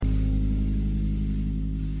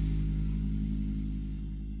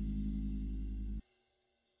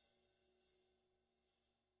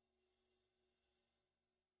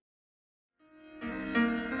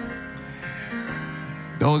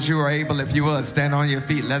Those who are able, if you would, stand on your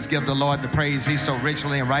feet. Let's give the Lord the praise He so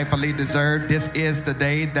richly and rightfully deserved. This is the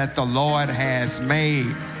day that the Lord has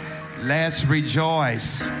made. Let's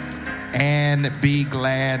rejoice and be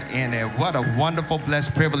glad in it. What a wonderful,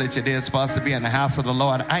 blessed privilege it is for us to be in the house of the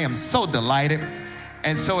Lord. I am so delighted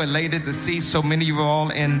and so elated to see so many of you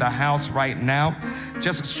all in the house right now.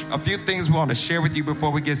 Just a few things we want to share with you before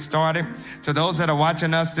we get started. To those that are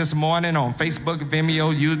watching us this morning on Facebook,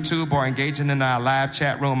 Vimeo, YouTube, or engaging in our live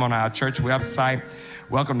chat room on our church website,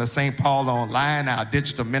 welcome to St. Paul Online. Our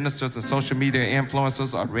digital ministers and social media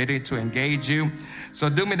influencers are ready to engage you. So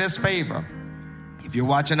do me this favor. If you're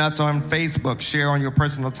watching us on Facebook, share on your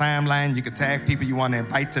personal timeline. You can tag people you want to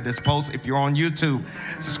invite to this post. If you're on YouTube,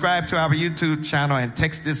 subscribe to our YouTube channel and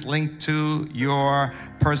text this link to your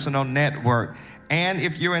personal network. And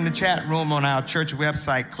if you're in the chat room on our church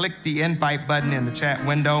website, click the invite button in the chat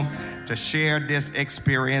window to share this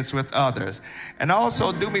experience with others. And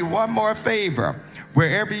also do me one more favor.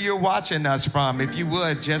 Wherever you're watching us from, if you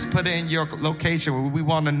would, just put in your location. We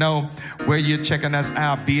want to know where you're checking us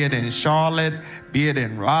out, be it in Charlotte, be it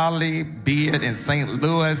in Raleigh, be it in St.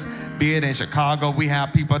 Louis, be it in Chicago. We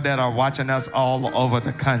have people that are watching us all over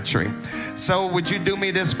the country. So would you do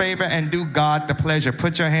me this favor and do God the pleasure?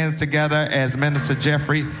 Put your hands together as Minister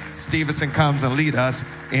Jeffrey Stevenson comes and lead us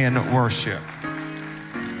in worship.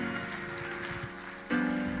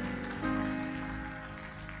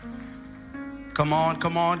 Come on,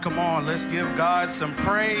 come on, come on. Let's give God some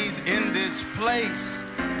praise in this place.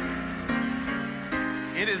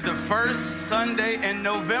 It is the first Sunday in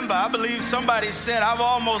November. I believe somebody said I've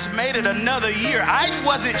almost made it another year. I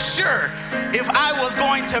wasn't sure if I was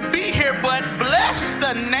going to be here, but bless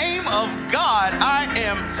the name of God, I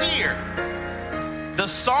am here. The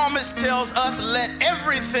psalmist tells us, let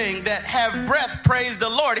everything that have breath praise the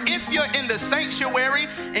Lord. If you're in the sanctuary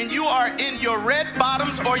and you are in your red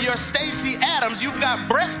bottoms or your Stacey Adams, you've got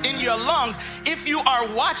breath in your lungs. If you are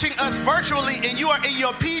watching us virtually and you are in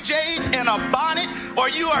your PJs and a bonnet, or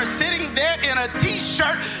you are sitting there in a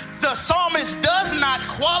t-shirt, the psalmist does not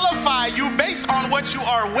qualify you based on what you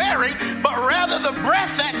are wearing, but rather the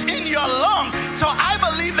breath that's in your lungs. So I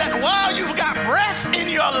believe that while you've got breath in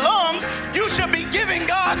your lungs, you should be giving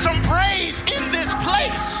God some praise in this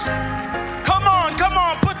place. Come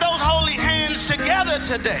on, put those holy hands together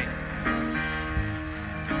today.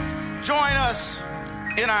 Join us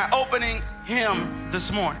in our opening hymn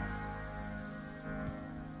this morning.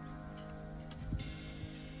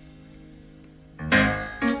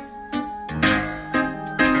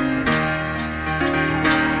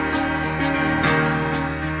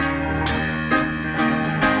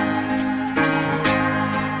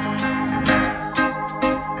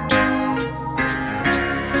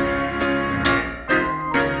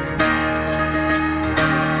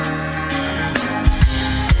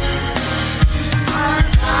 I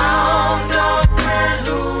found a friend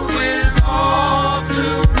who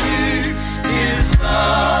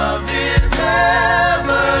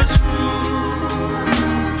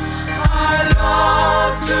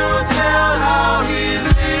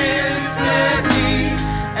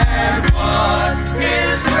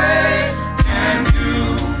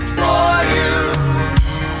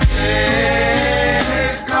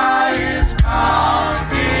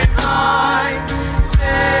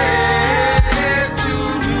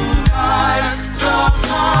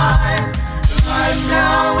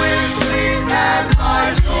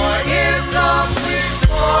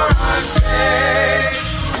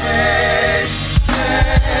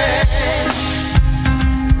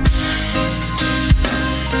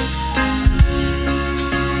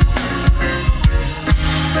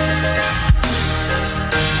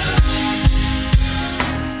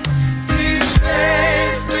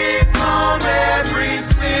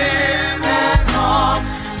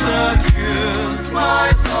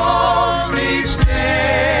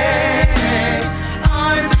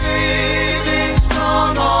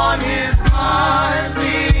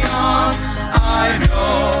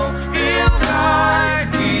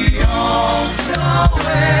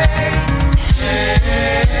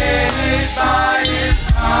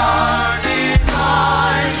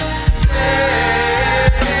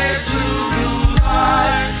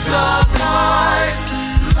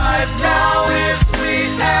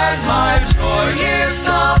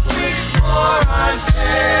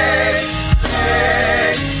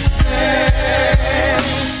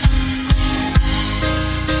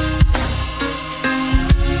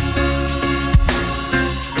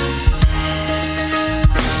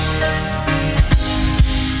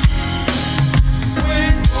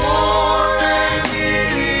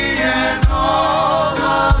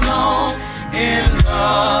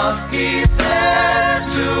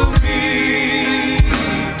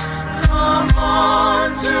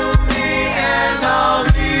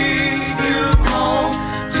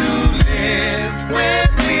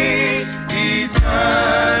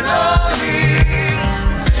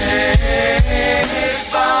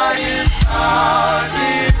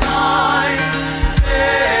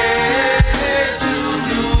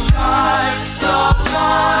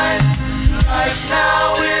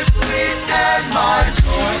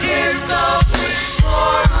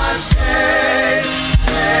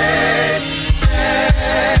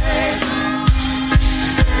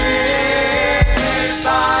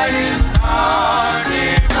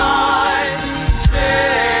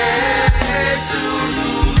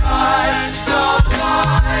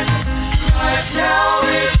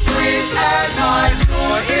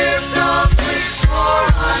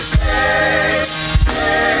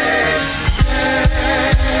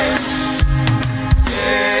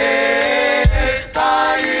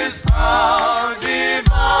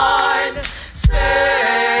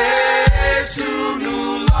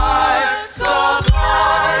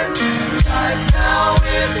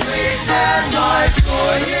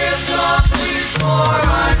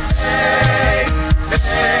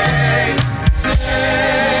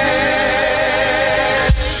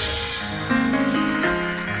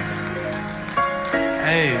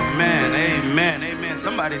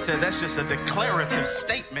Somebody said that's just a declarative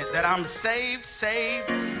statement that I'm saved,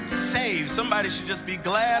 saved, saved. Somebody should just be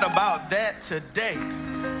glad about that today.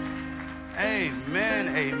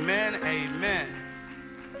 Amen, amen, amen.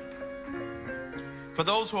 For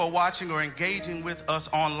those who are watching or engaging with us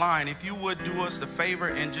online, if you would do us the favor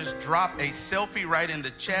and just drop a selfie right in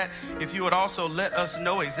the chat. If you would also let us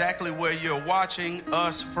know exactly where you're watching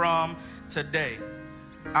us from today.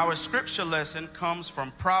 Our scripture lesson comes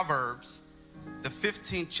from Proverbs, the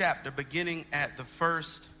 15th chapter, beginning at the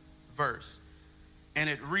first verse. And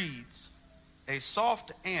it reads, "A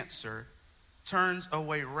soft answer turns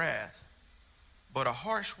away wrath, but a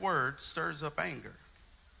harsh word stirs up anger.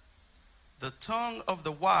 The tongue of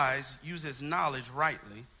the wise uses knowledge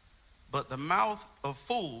rightly, but the mouth of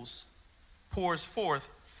fools pours forth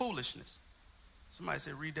foolishness." Somebody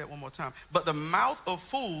say, read that one more time. "But the mouth of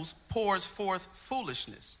fools pours forth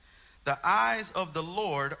foolishness. The eyes of the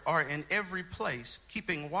Lord are in every place,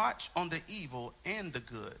 keeping watch on the evil and the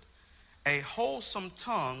good. A wholesome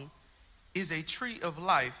tongue is a tree of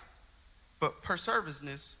life, but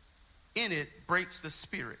perverseness in it breaks the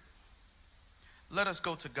spirit." Let us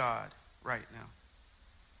go to God right now.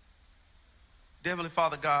 Heavenly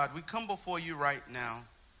Father God, we come before you right now.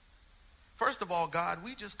 First of all, God,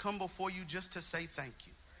 we just come before you just to say thank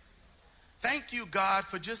you. Thank you, God,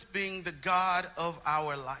 for just being the God of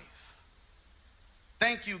our life.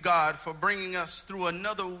 Thank you, God, for bringing us through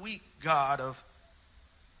another week, God,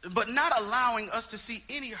 but not allowing us to see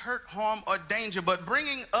any hurt, harm, or danger, but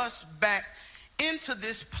bringing us back into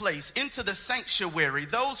this place, into the sanctuary,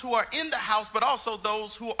 those who are in the house, but also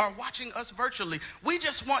those who are watching us virtually. We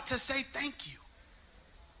just want to say thank you.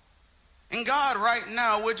 And God, right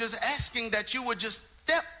now, we're just asking that you would just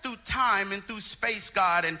step through time and through space,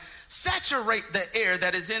 God, and saturate the air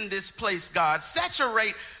that is in this place, God.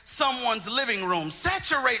 Saturate someone's living room.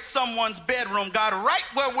 Saturate someone's bedroom, God, right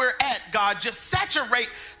where we're at, God. Just saturate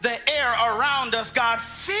the air around us, God.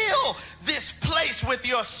 Fill this place with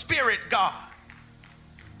your spirit, God.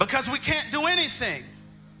 Because we can't do anything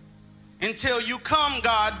until you come,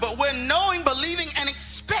 God, but we're knowing, believing, and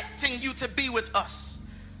expecting you to be with us.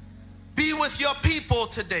 Be with your people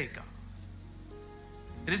today, God.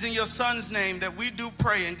 It is in your Son's name that we do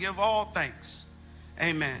pray and give all thanks.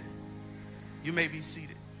 Amen. You may be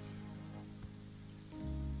seated.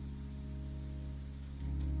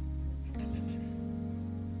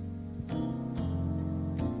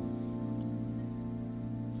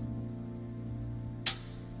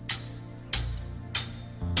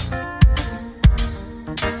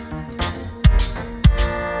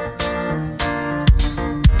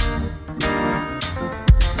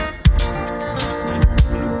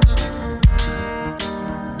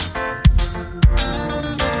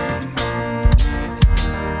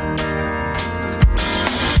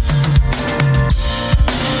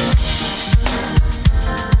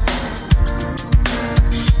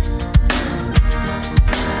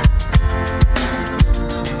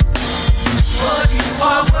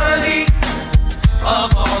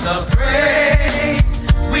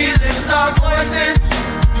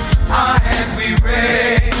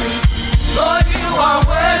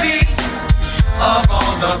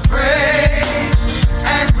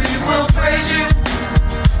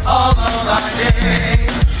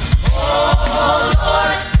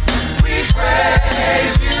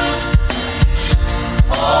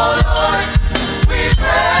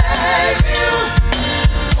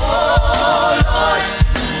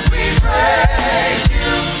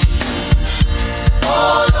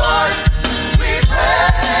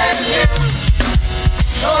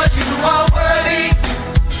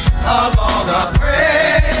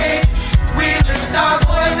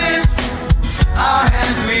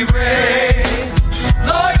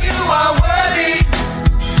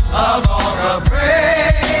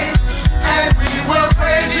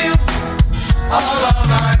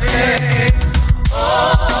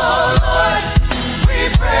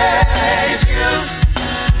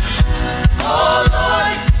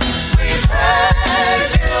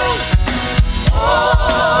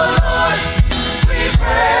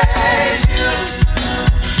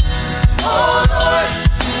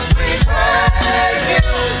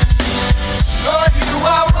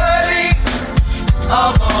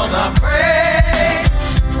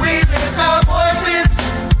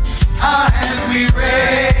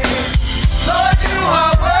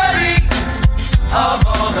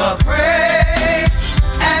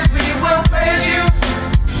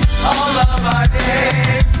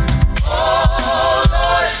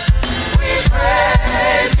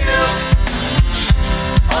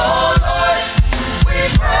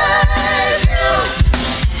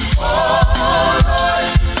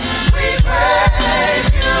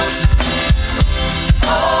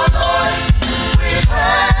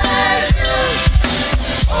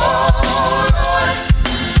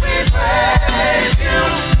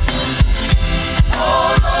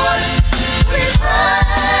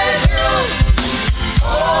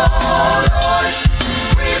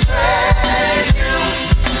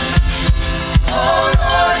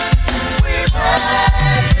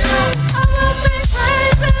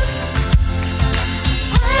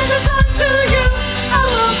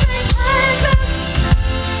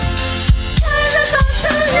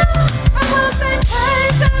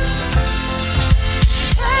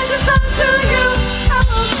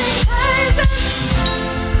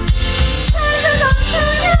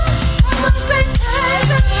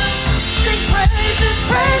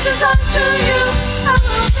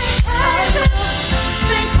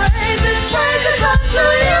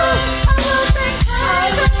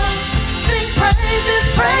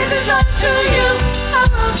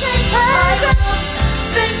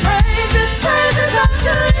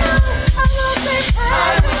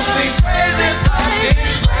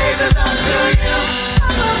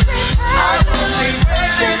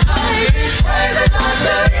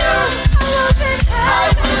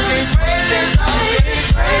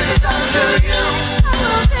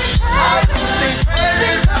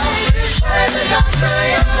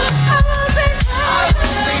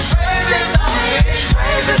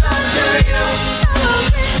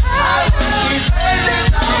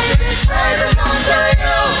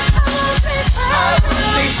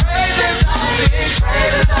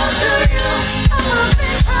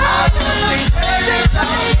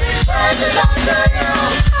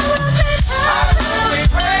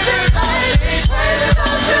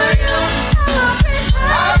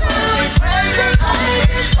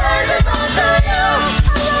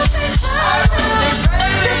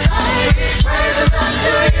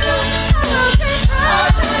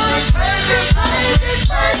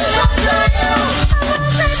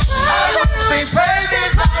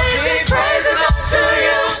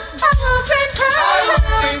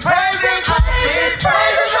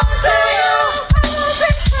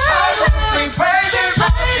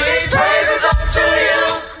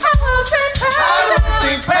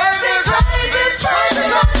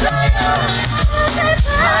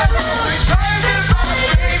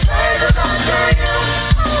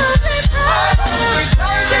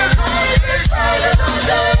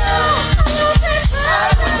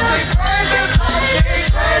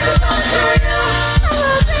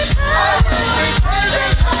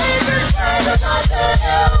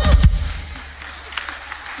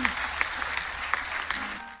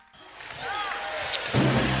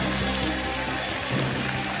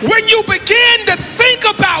 When you begin to think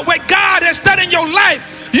about what God has done in your life,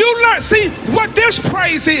 you learn, see what this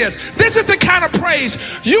praise is. This is the kind of praise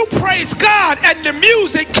you praise God and the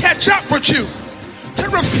music catch up with you. To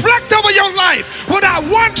reflect over your life without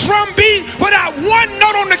one drum beat, without one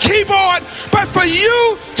note on the keyboard, but for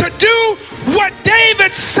you to do what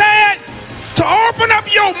David said, to open up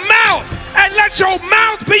your mouth and let your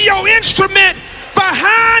mouth be your instrument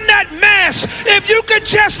behind that mask. If you could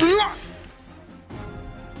just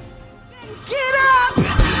get up,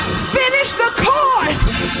 finish the course.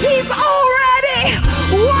 He's already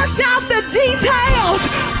worked out the details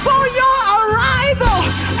for your arrival.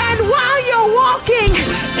 And while you're walking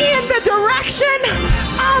in the direction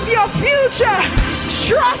of your future,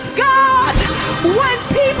 trust God when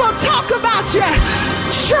people talk about you.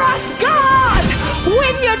 Trust God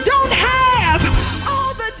when you don't have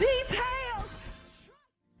all the details.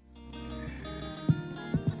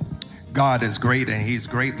 God is great and he's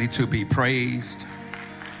greatly to be praised.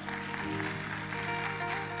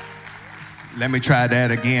 Let me try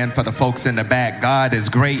that again for the folks in the back. God is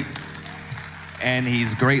great and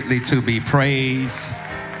he's greatly to be praised.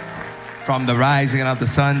 From the rising of the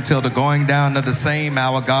sun till the going down of the same,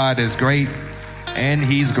 our God is great and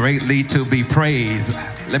he's greatly to be praised.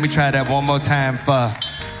 Let me try that one more time for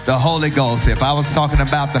the Holy Ghost. If I was talking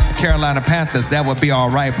about the Carolina Panthers, that would be all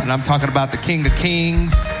right, but I'm talking about the King of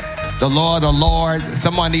Kings, the Lord of Lords.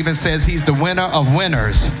 Someone even says he's the winner of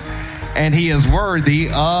winners, and he is worthy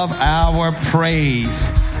of our praise.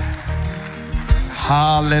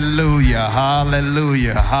 Hallelujah,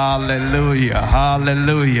 hallelujah, hallelujah,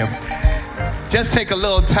 hallelujah. Just take a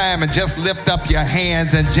little time and just lift up your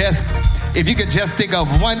hands and just, if you could just think of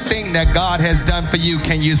one thing that God has done for you,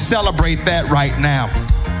 can you celebrate that right now?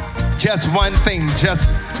 Just one thing, just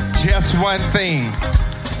one thing.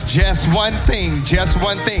 Just one thing, just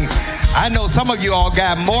one thing. I know some of you all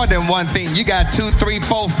got more than one thing. You got 2, 3,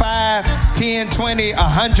 4, 5, 10, 20,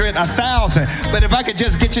 100, 1,000. But if I could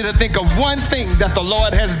just get you to think of one thing that the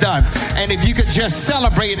Lord has done, and if you could just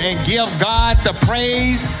celebrate and give God the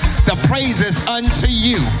praises unto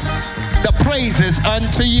you. The praises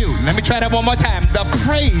unto you. Let me try that one more time. The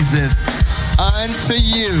praises unto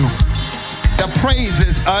you. The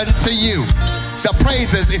praises unto you. The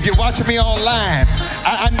praises, if you're watching me online,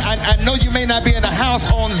 I know you may not be in the house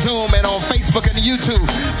on Zoom and on Facebook and YouTube,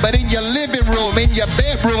 but in your living room, in your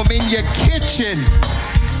bedroom, in your kitchen,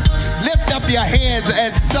 lift up your hands and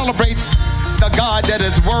celebrate the God that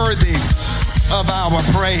is worthy of our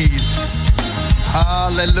praise.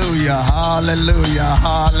 Hallelujah, hallelujah,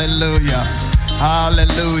 hallelujah,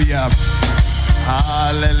 hallelujah,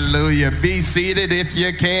 hallelujah. Be seated if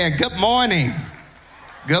you can. Good morning.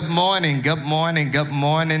 Good morning, good morning, good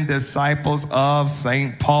morning, disciples of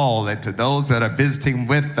St. Paul, and to those that are visiting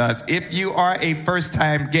with us. If you are a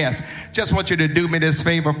first-time guest, just want you to do me this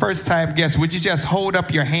favor. First-time guest, would you just hold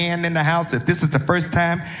up your hand in the house? If this is the first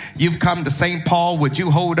time you've come to St. Paul, would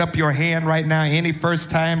you hold up your hand right now? Any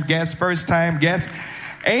first-time guest, first-time guest?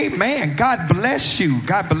 Amen. God bless you.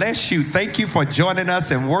 God bless you. Thank you for joining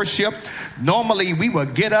us in worship. Normally, we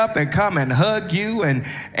would get up and come and hug you and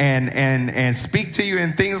speak to you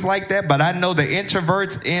and things like that. But I know the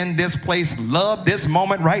introverts in this place love this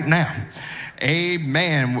moment right now.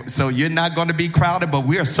 Amen. So you're not going to be crowded, but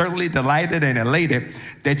we are certainly delighted and elated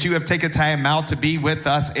that you have taken time out to be with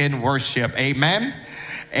us in worship. Amen.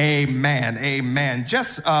 Amen. Amen.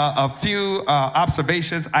 Just a few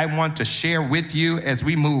observations I want to share with you as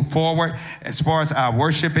we move forward as far as our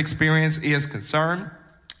worship experience is concerned.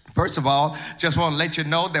 First of all, just want to let you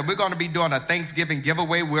know that we're going to be doing a Thanksgiving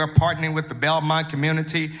giveaway. We're partnering with the Belmont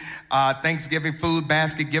Community Thanksgiving Food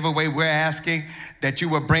Basket giveaway. We're asking that you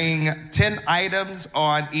will bring 10 items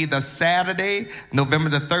on either Saturday, November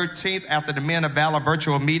the 13th, after the Men of Valor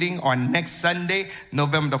virtual meeting, or next Sunday,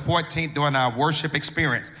 November the 14th, during our worship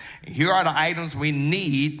experience. Here are the items we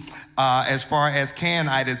need as far as canned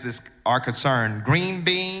items are concerned. Green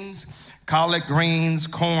beans, collard greens,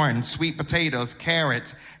 corn, sweet potatoes,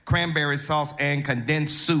 carrots, cranberry sauce, and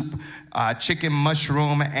condensed soup, chicken,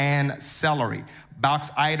 mushroom, and celery.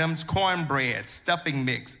 Box items, cornbread, stuffing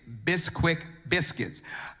mix, Bisquick biscuits,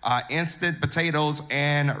 instant potatoes,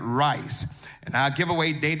 and rice. And our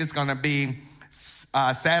giveaway date is going to be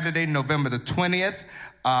Saturday, November the 20th.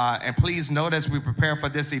 And please note, as we prepare for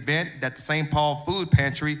this event, that the St. Paul Food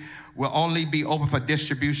Pantry will only be open for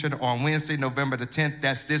distribution on Wednesday, November the 10th.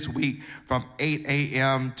 That's this week, from 8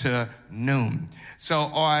 a.m. to noon. So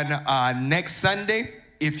on next Sunday,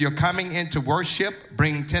 if you're coming into worship,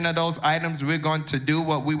 bring 10 of those items. We're going to do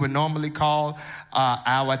what we would normally call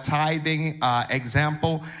our tithing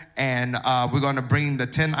example. And we're going to bring the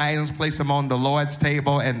 10 items, place them on the Lord's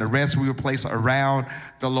table, and the rest we will place around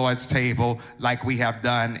the Lord's table like we have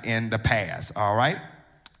done in the past. All right?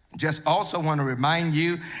 Just also want to remind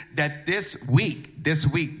you that this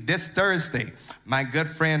Thursday, my good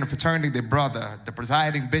friend and fraternity brother, the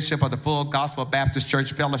presiding bishop of the Full Gospel Baptist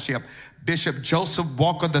Church Fellowship, Bishop Joseph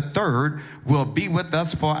Walker III, will be with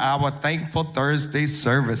us for our Thankful Thursday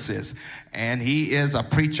services. And he is a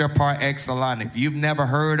preacher par excellence. If you've never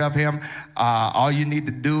heard of him, all you need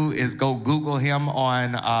to do is go Google him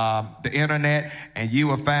on the internet, and you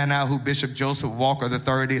will find out who Bishop Joseph Walker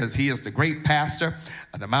III is. He is the great pastor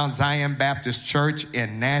of the Mount Zion Baptist Church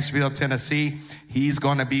in Nashville, Tennessee. He's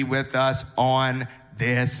going to be with us on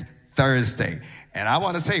this Thursday. And I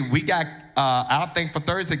want to say we got our Thankful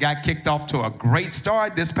Thursday got kicked off to a great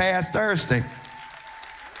start this past Thursday.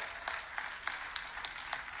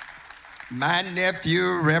 My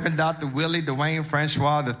nephew, Reverend Dr. Willie Dwayne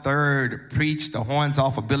Francois III, preached the horns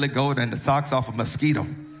off of Billy Goat and the socks off of Mosquito.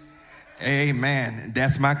 Amen.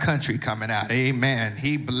 That's my country coming out. Amen.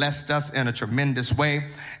 He blessed us in a tremendous way,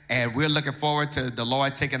 and we're looking forward to the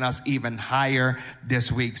Lord taking us even higher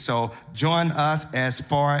this week. So join us as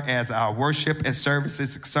far as our worship and service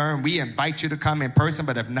is concerned. We invite you to come in person,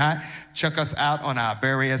 but if not, check us out on our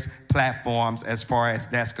various platforms as far as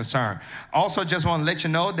that's concerned. Also, just want to let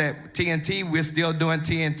you know that TNT, we're still doing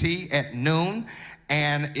TNT at noon,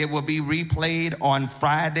 and it will be replayed on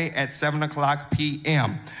Friday at 7 o'clock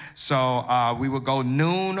p.m. So we will go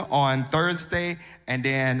noon on Thursday and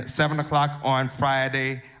then 7 o'clock on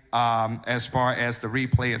Friday as far as the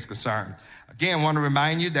replay is concerned. Again, I want to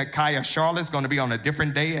remind you that Kaya Charlotte is going to be on a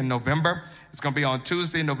different day in November. It's going to be on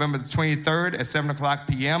Tuesday, November the 23rd at 7 o'clock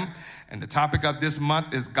p.m. And the topic of this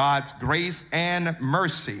month is God's grace and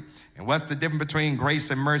mercy. And what's the difference between grace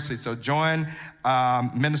and mercy? So join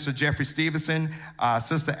Minister Jeffrey Stevenson,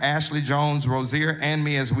 Sister Ashley Jones, Rozier, and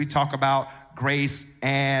me as we talk about grace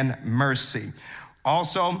and mercy.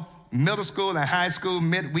 Also, middle school and high school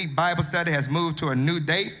midweek Bible study has moved to a new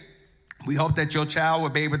date. We hope that your child will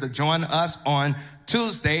be able to join us on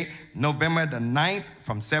Tuesday, November the 9th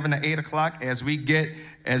from 7 to 8 o'clock as we get,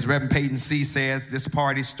 as Reverend Peyton C. says, this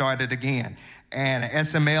party started again. And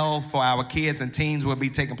SML for our kids and teens will be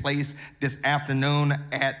taking place this afternoon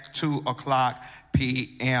at 2 o'clock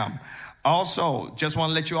p.m. Also, just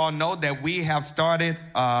want to let you all know that we have started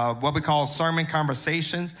what we call Sermon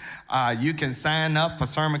Conversations. You can sign up for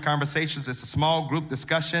Sermon Conversations. It's a small group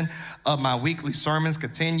discussion of my weekly sermons.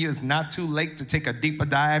 Continue. It's not too late to take a deeper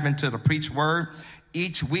dive into the preached word.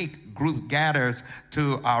 Each week, group gathers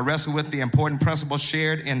to wrestle with the important principles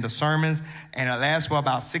shared in the sermons, and it lasts for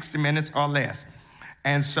about 60 minutes or less.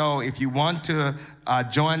 And so if you want to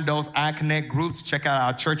join those iConnect groups, check out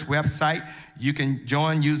our church website. You can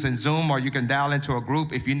join using Zoom, or you can dial into a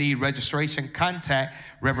group. If you need registration, contact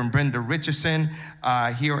Reverend Brenda Richardson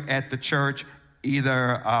here at the church,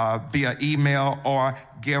 either via email or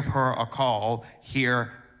give her a call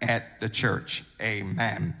here at the church.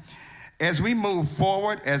 Amen. As we move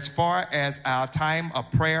forward, as far as our time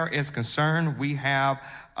of prayer is concerned, we have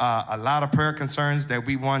a lot of prayer concerns that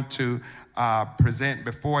we want to present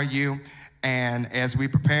before you. And as we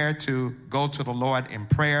prepare to go to the Lord in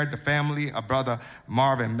prayer, the family of Brother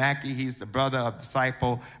Marvin Mackey, he's the brother of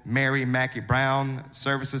disciple Mary Mackey Brown.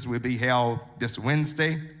 Services will be held this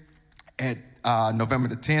Wednesday at November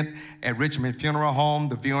the 10th at Richmond Funeral Home.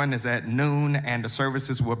 The viewing is at noon, and the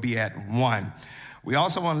services will be at 1. We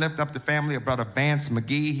also want to lift up the family of Brother Vance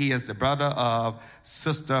McGee. He is the brother of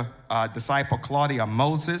Sister Disciple Claudia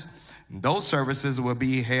Moses. Those services will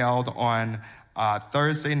be held on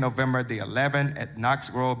Thursday, November the 11th at Knox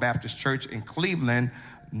Grove Baptist Church in Cleveland,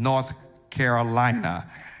 North Carolina.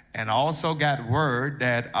 And I also got word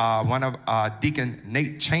that one of Deacon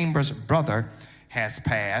Nate Chambers' brother has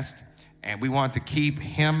passed, and we want to keep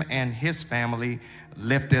him and his family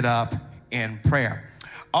lifted up in prayer.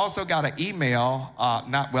 Also got an email,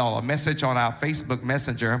 a message on our Facebook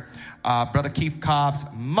Messenger. Brother Keith Cobb's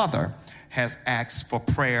mother has asked for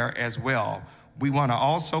prayer as well. We want to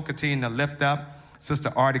also continue to lift up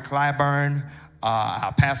Sister Artie Clyburn,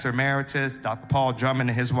 our Pastor Emeritus, Dr. Paul Drummond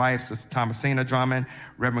and his wife, Sister Thomasina Drummond,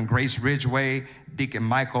 Reverend Grace Ridgway, Deacon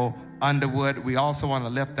Michael Underwood. We also want to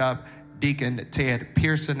lift up Deacon Ted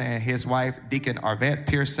Pearson and his wife, Deacon Arvette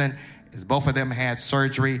Pearson, as both of them had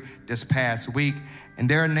surgery this past week. And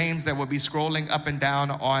there are names that will be scrolling up and down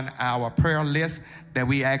on our prayer list that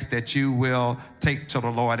we ask that you will take to the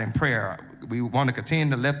Lord in prayer. we want to continue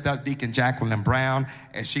to lift up Deacon Jacqueline Brown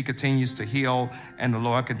as she continues to heal and the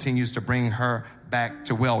Lord continues to bring her back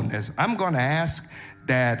to wellness. I'm going to ask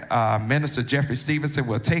that Minister Jeffrey Stevenson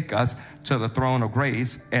will take us to the throne of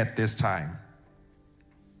grace at this time.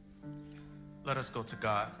 Let us go to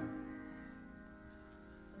God.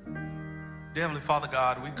 Dear Heavenly Father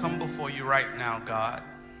God, we come before you right now, God.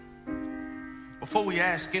 Before we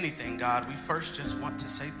ask anything, God, we first just want to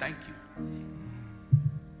say thank you.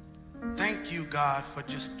 Thank you, God, for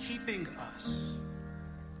just keeping us.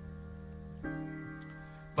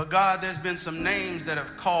 But God, there's been some names that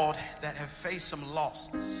have called that have faced some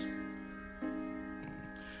losses.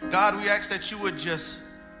 God, we ask that you would just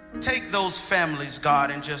take those families, God,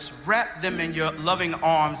 and just wrap them in your loving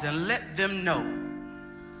arms and let them know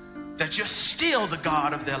that you're still the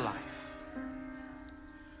God of their life.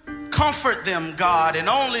 Comfort them, God, in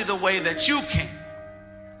only the way that you can.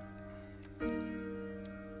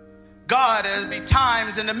 God, there'll be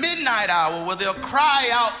times in the midnight hour where they'll cry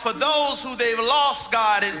out for those who they've lost,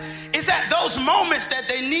 God. It's at those moments that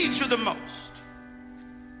they need you the most.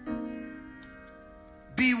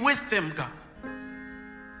 Be with them, God.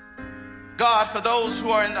 God, for those who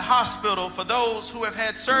are in the hospital, for those who have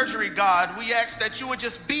had surgery, God, we ask that you would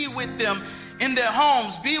just be with them in their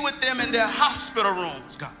homes, be with them in their hospital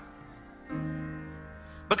rooms, God.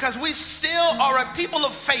 Because we still are a people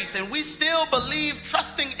of faith and we still believe,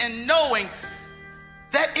 trusting and knowing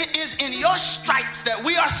that it is in your stripes that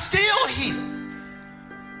we are still healed.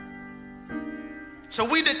 So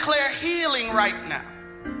we declare healing right now.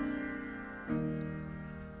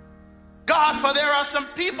 God, for there are some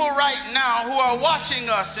people right now who are watching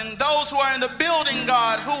us and those who are in the building,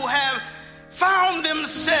 God, who have found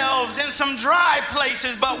themselves in some dry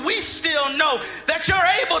places, but we still know that you're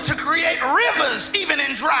able to create rivers even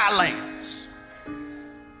in dry lands.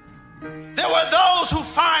 There were those who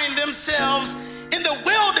find themselves in the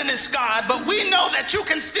wilderness, God, but we know that you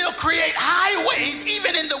can still create highways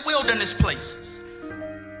even in the wilderness places.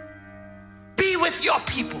 Be with your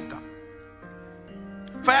people, God.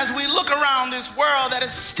 For as we look around this world that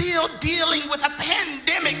is still dealing with a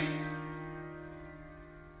pandemic,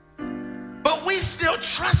 but we still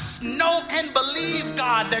trust, know, and believe,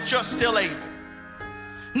 God, that you're still able.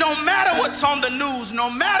 No matter what's on the news, no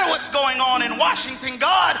matter what's going on in Washington,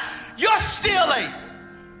 God, you're still able.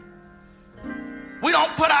 We don't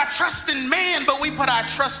put our trust in man, but we put our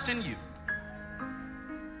trust in you.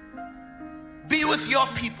 Be with your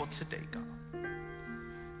people today, God.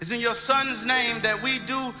 It's in your Son's name that we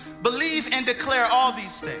do believe and declare all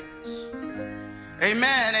these things.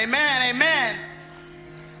 Amen, amen, amen.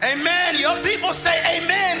 Amen. Your people say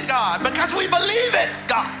amen, God, because we believe it,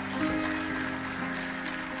 God.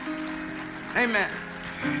 Amen.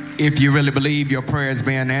 If you really believe your prayer is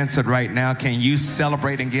being answered right now, can you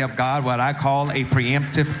celebrate and give God what I call a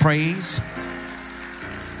preemptive praise?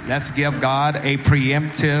 Let's give God a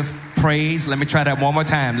preemptive praise. Let me try that one more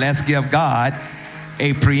time. Let's give God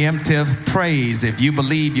a preemptive praise. If you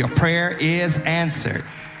believe your prayer is answered.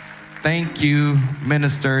 Thank you,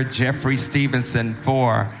 Minister Jeffrey Stevenson,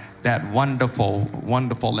 for that wonderful,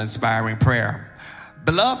 wonderful, inspiring prayer.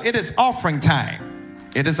 Beloved, it is offering time.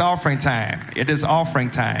 It is offering time. It is offering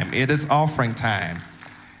time. It is offering time.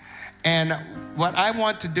 And what I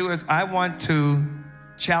want to do is I want to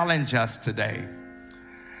challenge us today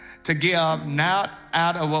to give not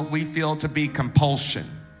out of what we feel to be compulsion,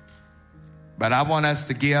 but I want us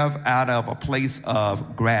to give out of a place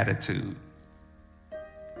of gratitude.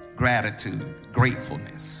 Gratitude,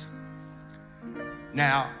 gratefulness.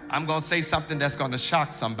 Now, I'm going to say something that's going to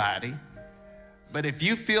shock somebody, but if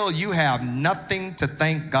you feel you have nothing to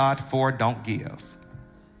thank God for, don't give.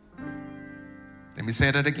 Let me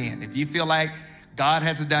say that again. If you feel like God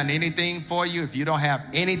hasn't done anything for you, if you don't have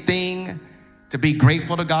anything to be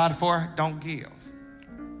grateful to God for, don't give.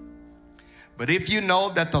 But if you know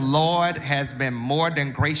that the Lord has been more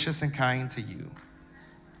than gracious and kind to you,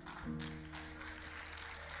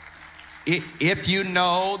 if you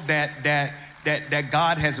know that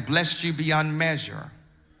God has blessed you beyond measure,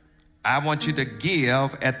 I want you to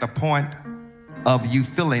give at the point of you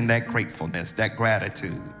feeling that gratefulness, that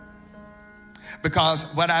gratitude. Because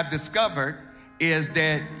what I've discovered is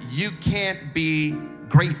that you can't be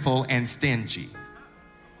grateful and stingy.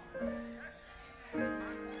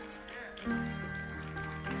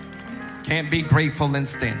 Can't be grateful and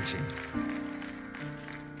stingy.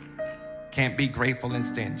 Can't be grateful and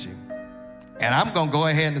stingy. And I'm going to go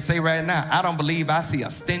ahead and say right now, I don't believe I see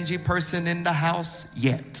a stingy person in the house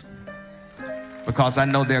yet. Because I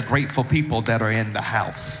know there are grateful people that are in the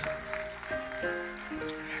house.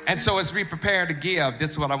 And so as we prepare to give,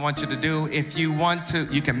 this is what I want you to do. If you want to,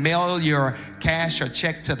 you can mail your cash or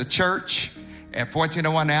check to the church at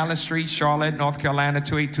 1401 Allen Street, Charlotte, North Carolina,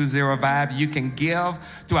 28205. You can give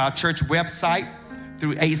through our church website,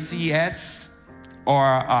 through ACS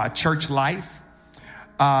or Church Life.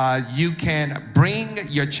 You can bring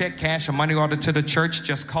your check, cash, or money order to the church.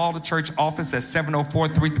 Just call the church office at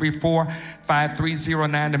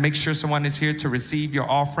 704-334-5309 to make sure someone is here to receive your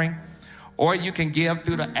offering. Or you can give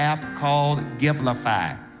through the app called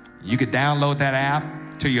Givelify. You can download that app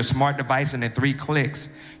to your smart device, and in 3 clicks,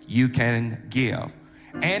 you can give.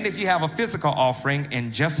 And if you have a physical offering,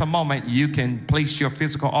 in just a moment, you can place your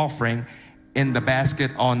physical offering in the basket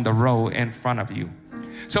on the row in front of you.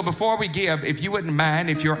 So before we give, if you wouldn't mind,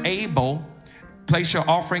 if you're able, place your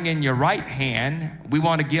offering in your right hand. We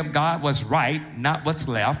want to give God what's right, not what's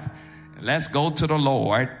left. Let's go to the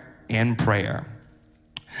Lord in prayer.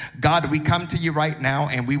 God, we come to you right now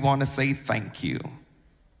and we want to say thank you.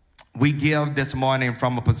 We give this morning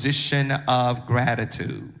from a position of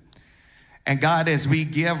gratitude. And God, as we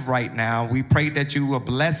give right now, we pray that you will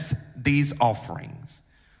bless these offerings.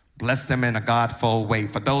 Bless them in a God-full way.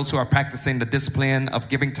 For those who are practicing the discipline of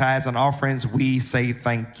giving tithes and offerings, we say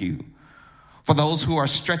thank you. For those who are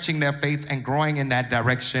stretching their faith and growing in that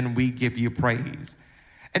direction, we give you praise.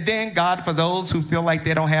 And then, God, for those who feel like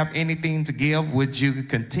they don't have anything to give, would you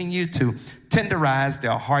continue to tenderize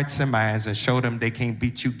their hearts and minds and show them they can't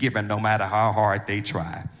beat you giving no matter how hard they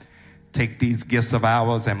try. Take these gifts of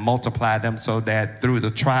ours and multiply them so that through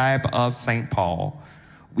the tribe of St. Paul,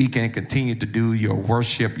 we can continue to do your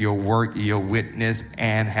worship, your work, your witness,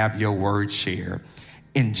 and have your word shared.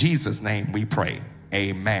 In Jesus' name we pray.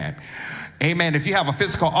 Amen. Amen. If you have a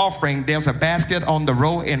physical offering, there's a basket on the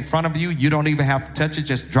row in front of you. You don't even have to touch it.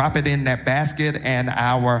 Just drop it in that basket and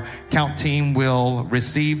our count team will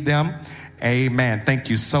receive them. Amen. Thank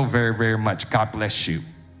you so very, very much. God bless you.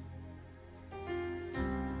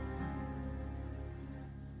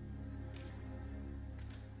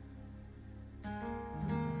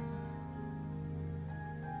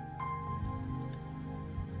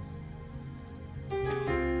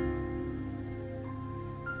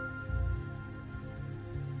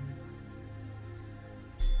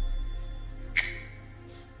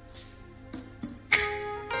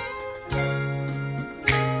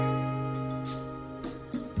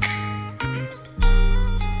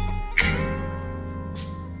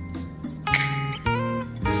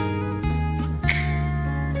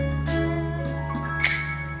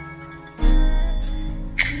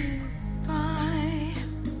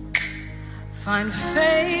 Find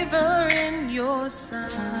favor in your sight,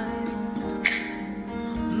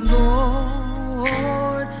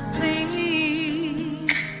 Lord,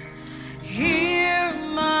 please hear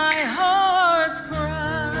my heart's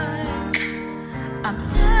cry. I'm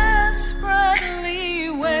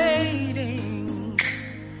desperately waiting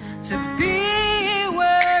to be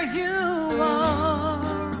where you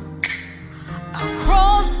are. I'll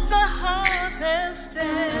cross the hottest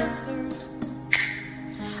desert,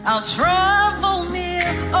 I'll travel near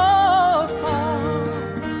or far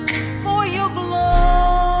for your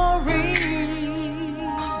glory.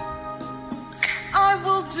 I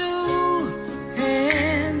will do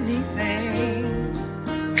anything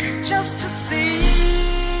just to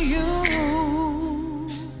see you,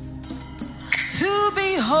 to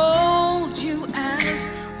behold you as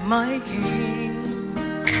my King.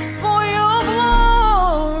 For your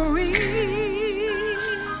glory,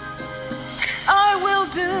 I will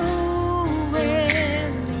do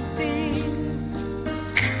anything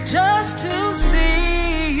just to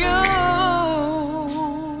see you,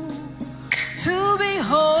 to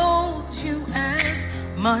behold you as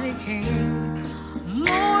my King.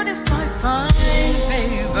 Lord, if I find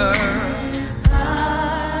favor,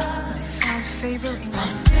 find favor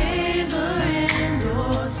in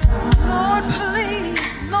your sight. Lord,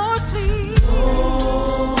 please, Lord, please,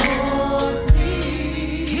 Lord,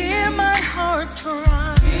 please, hear my heart's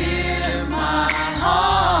cry. Hear my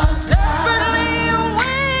heart's desperately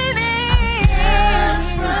waiting,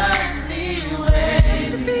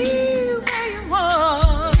 just to be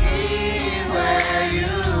where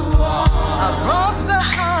you are, across the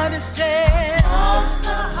hardest days.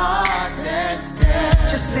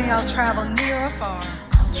 Just say I'll travel near or far.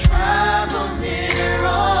 I'll travel near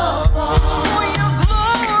or far for your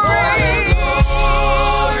glory.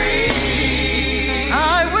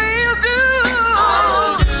 I will do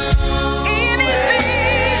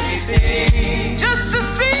anything just to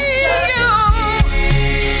see you,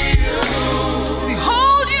 to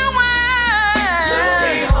behold you as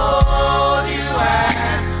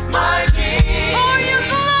my King. For your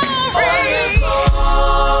glory,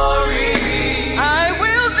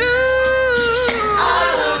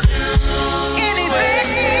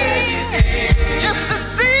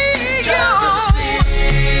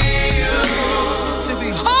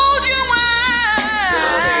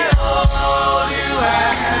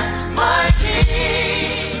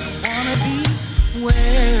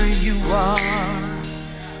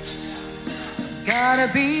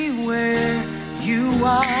 gotta be where you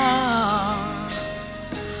are.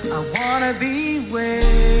 I wanna be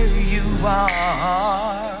where you are.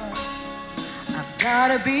 I've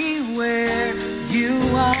gotta be where you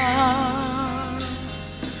are.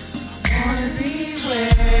 I wanna be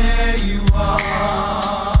where you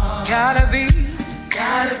are. Gotta be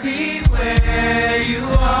where you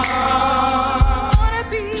are. I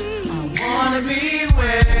wanna be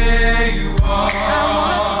where you are. I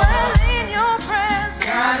wanna dwell in your presence.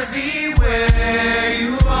 Gotta be where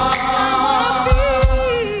you are. I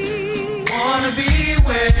wanna be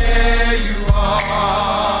where you are.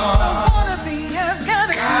 I've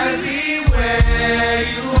gotta be where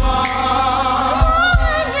you are.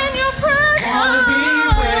 Dwelling in your presence. Wanna be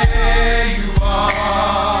where you are.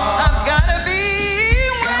 I've gotta be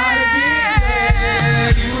where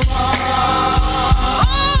you are.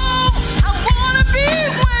 Oh, I wanna be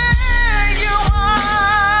where you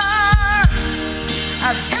are.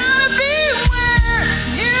 I've gotta be where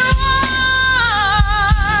you are.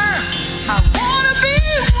 I wanna be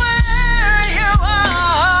where you are.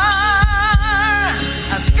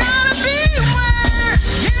 I've gotta be where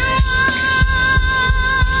you are.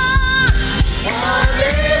 Wanna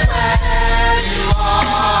be where you are.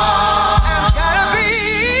 I've gotta be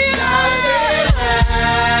where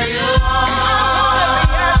you are.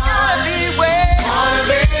 I've gotta be where. Wanna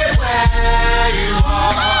be where you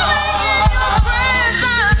are. In your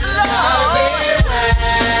presence, Lord.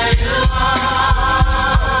 Where you are.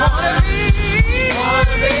 Wanna be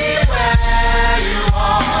where you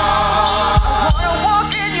are. I wanna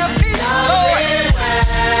walk in your peace, Lord.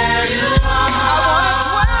 Where you are. I wanna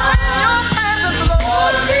dwell in your presence,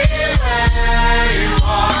 Lord. Where you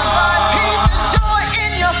are. Find peace and joy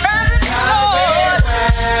in your presence, Lord.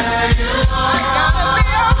 Where you are.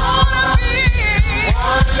 I wanna be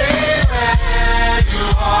where you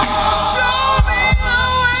are. Show me the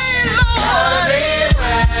way, Lord.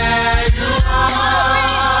 Where you are.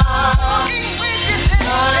 Walking with you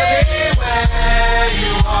today. Where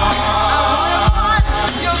you are. I wanna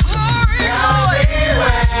find your glory, Lord.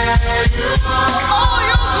 Where you are. Oh,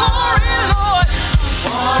 your glory, Lord.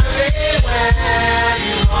 Wanna be where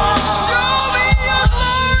you are. Show me your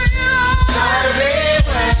glory, Lord. Wanna be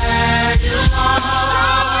where you are.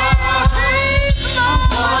 Show me your peace, Lord.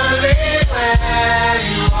 Wanna be where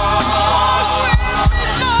you are. Walk with me,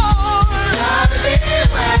 Lord. Wanna be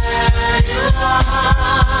where you are.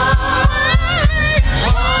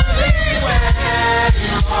 Wanna be where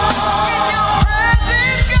you are. In your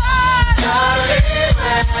presence, God. Wanna be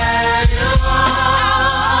where you are.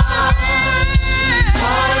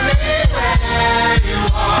 Wanna be where you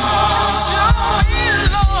are. Show me,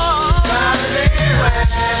 Lord. Wanna be where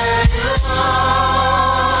you are.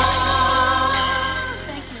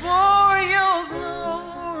 For your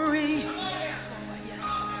glory,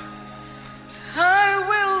 I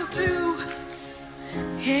will do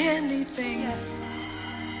anything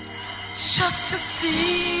just to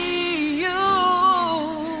see you,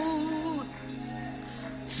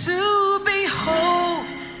 to behold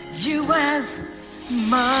you as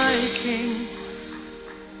my King.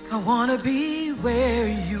 I wanna be where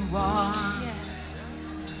you are,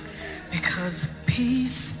 because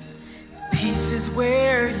peace is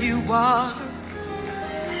where you are.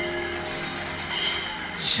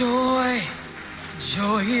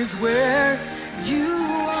 Joy is where you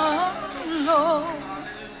are, Lord.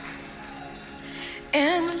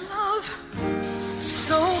 And love,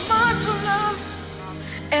 so much love,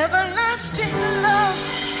 everlasting love,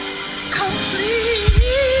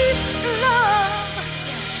 complete love.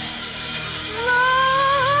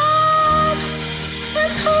 Love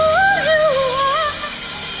is who you are.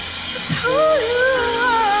 It's who you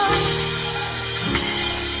are.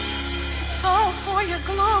 It's all for your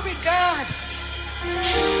glory, God.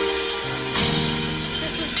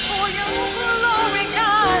 This is for your glory,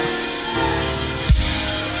 God.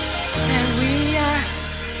 And we are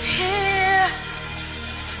here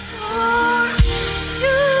for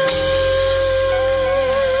you.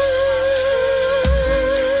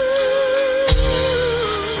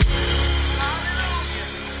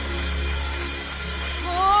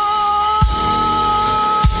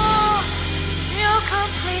 For your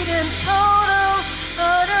complete and total,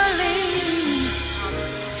 utterly,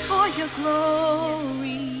 for your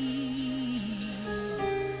glory.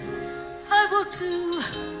 I will do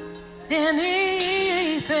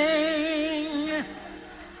anything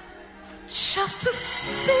just to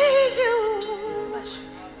see you,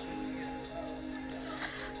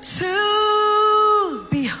 to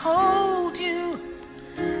behold you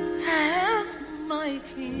as my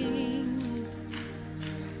King.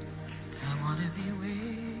 I want to be where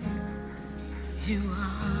you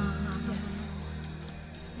are. Yes.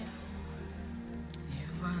 Yes.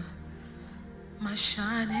 You are my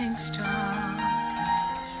shining star.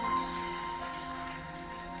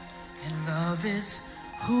 And love is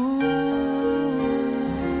who,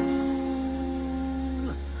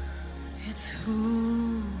 it's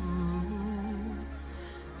who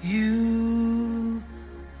you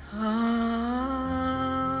are.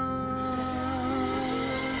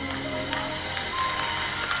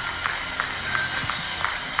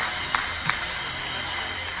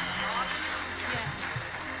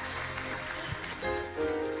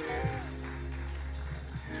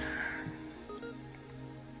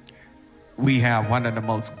 We have one of the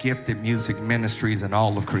most gifted music ministries in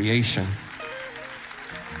all of creation.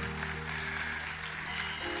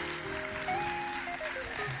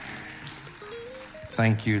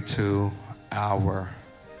 Thank you to our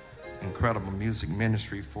incredible music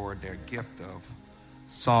ministry for their gift of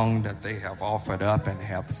song that they have offered up and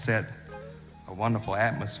have set a wonderful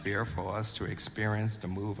atmosphere for us to experience the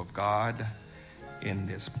move of God in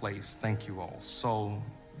this place. Thank you all so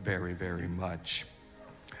very, very much.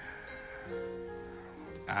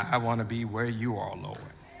 I want to be where you are, Lord.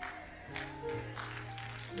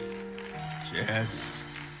 Just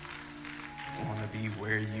want to be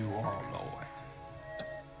where you are, Lord.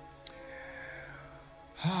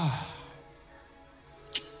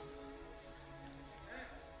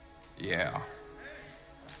 Yeah.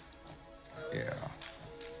 Yeah.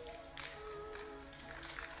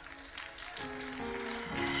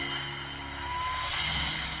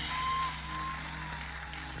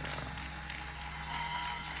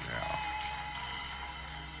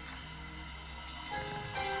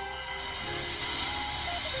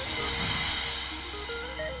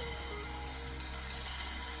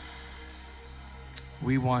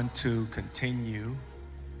 We want to continue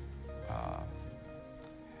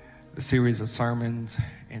the series of sermons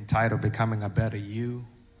entitled Becoming a Better You.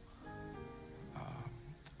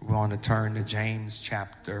 We want to turn to James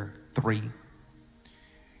chapter 3.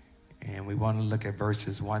 And we want to look at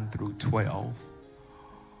verses 1 through 12.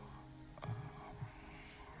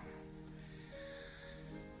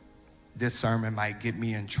 This sermon might get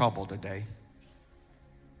me in trouble today.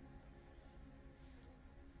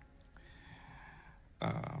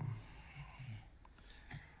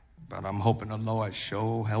 But I'm hoping the Lord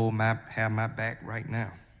have my back right now.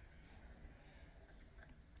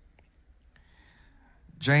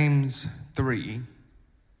 James 3,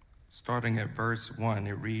 starting at verse 1,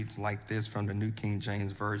 it reads like this from the New King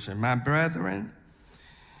James Version. My brethren,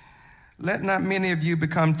 let not many of you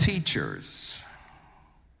become teachers,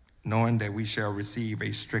 knowing that we shall receive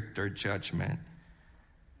a stricter judgment.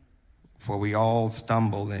 For we all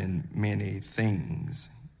stumble in many things.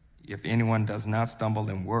 If anyone does not stumble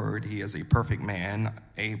in word, he is a perfect man,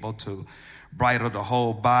 able to bridle the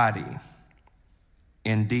whole body.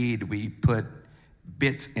 Indeed, we put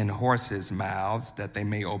bits in horses' mouths that they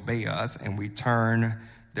may obey us, and we turn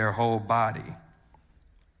their whole body.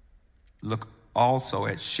 Look also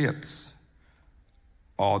at ships.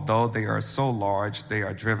 Although they are so large, they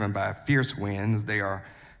are driven by fierce winds. They are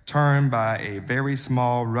turned by a very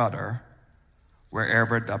small rudder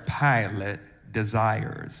wherever the pilot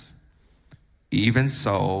desires. Even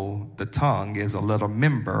so, the tongue is a little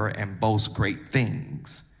member and boasts great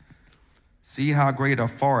things. See how great a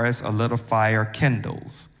forest a little fire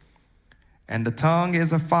kindles. And the tongue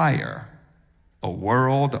is a fire, a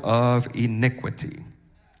world of iniquity.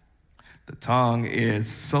 The tongue is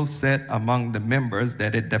so set among the members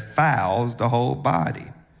that it defiles the whole body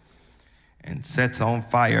and sets on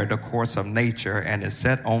fire the course of nature and is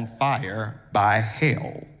set on fire by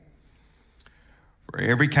hell. For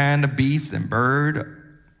every kind of beast and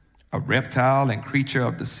bird, a reptile and creature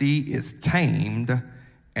of the sea is tamed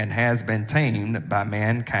and has been tamed by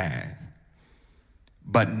mankind.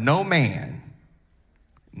 But no man,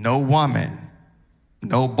 no woman,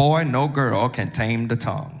 no boy, no girl can tame the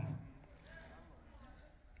tongue.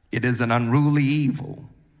 It is an unruly evil,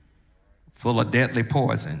 full of deadly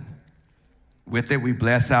poison. With it we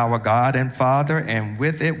bless our God and Father, and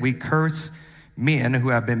with it we curse men who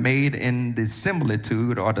have been made in the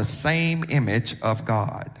similitude or the same image of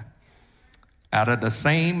God. Out of the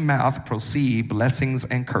same mouth proceed blessings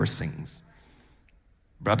and cursings.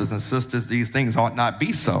 Brothers and sisters, these things ought not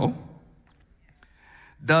be so.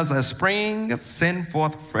 Does a spring send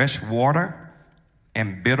forth fresh water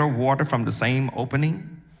and bitter water from the same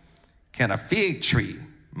opening? Can a fig tree,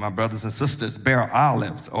 my brothers and sisters, bear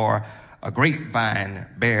olives, or a grapevine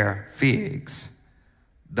bear figs?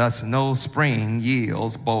 Thus no spring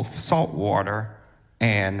yields both salt water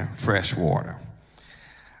and fresh water.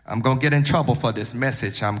 I'm going to get in trouble for this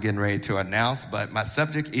message I'm getting ready to announce, but my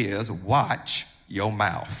subject is watch your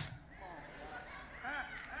mouth.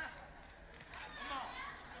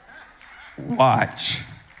 Watch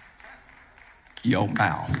your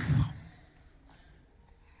mouth.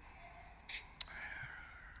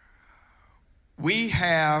 We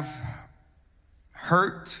have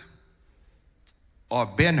hurt or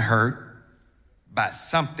been hurt by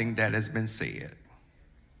something that has been said.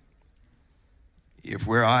 If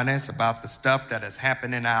we're honest about the stuff that has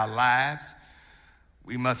happened in our lives,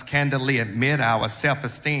 we must candidly admit our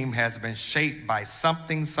self-esteem has been shaped by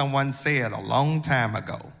something someone said a long time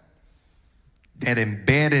ago that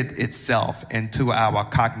embedded itself into our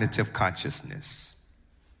cognitive consciousness.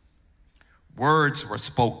 Words were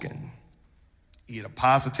spoken, either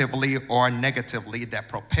positively or negatively, that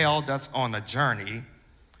propelled us on a journey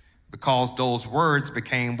because those words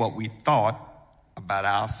became what we thought about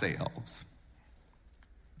ourselves.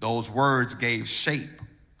 Those words gave shape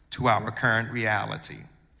to our current reality.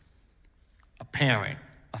 A parent,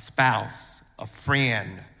 a spouse, a friend,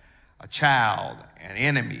 a child, an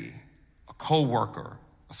enemy, a coworker,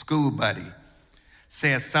 a school buddy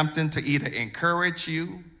says something to either encourage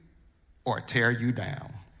you or tear you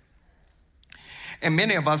down. And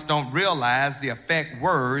many of us don't realize the effect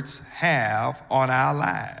words have on our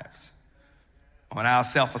lives, on our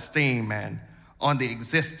self-esteem, and on the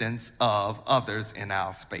existence of others in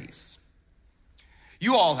our space.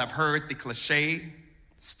 You all have heard the cliche,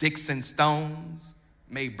 sticks and stones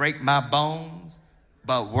may break my bones,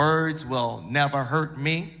 but words will never hurt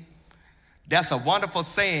me. That's a wonderful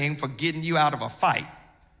saying for getting you out of a fight,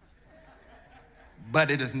 but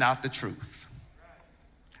it is not the truth.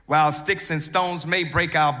 While sticks and stones may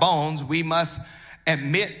break our bones, we must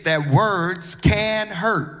admit that words can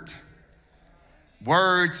hurt.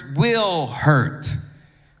 Words will hurt.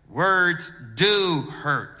 Words do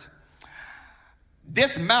hurt.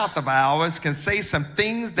 This mouth of ours can say some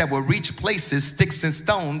things that will reach places sticks and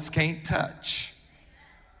stones can't touch.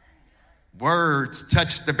 Words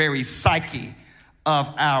touch the very psyche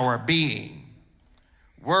of our being.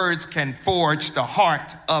 Words can forge the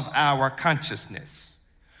heart of our consciousness.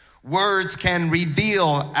 Words can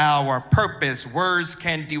reveal our purpose. Words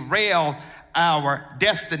can derail our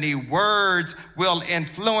destiny. Words will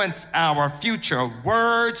influence our future.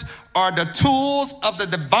 Words are the tools of the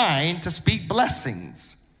divine to speak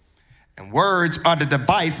blessings. And words are the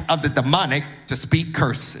device of the demonic to speak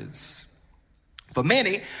curses. For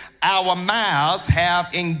many, our mouths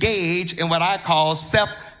have engaged in what I call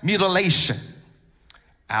self-mutilation.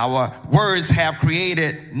 Our words have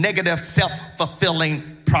created negative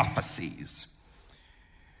self-fulfilling prophecies.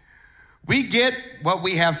 We get what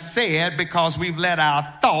we have said because we've let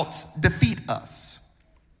our thoughts defeat us.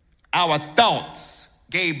 Our thoughts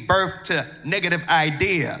gave birth to negative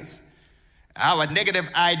ideas. Our negative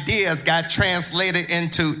ideas got translated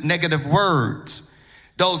into negative words.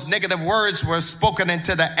 Those negative words were spoken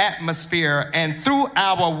into the atmosphere, and through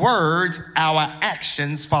our words, our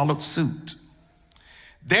actions followed suit.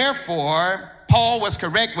 Therefore, Paul was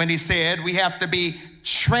correct when he said we have to be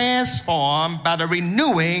transformed by the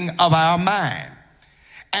renewing of our mind.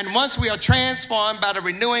 And once we are transformed by the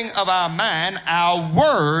renewing of our mind, our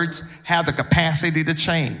words have the capacity to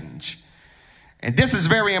change. And this is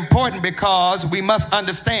very important because we must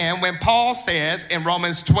understand when Paul says in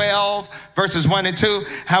Romans 12, verses 1 and 2,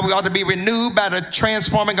 how we ought to be renewed by the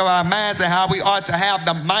transforming of our minds and how we ought to have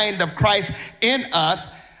the mind of Christ in us,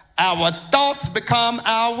 our thoughts become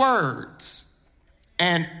our words.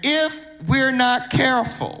 And if we're not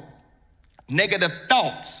careful, negative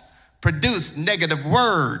thoughts produce negative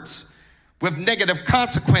words with negative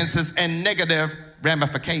consequences and negative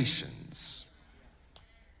ramifications.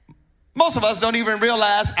 Most of us don't even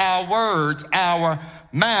realize our words, our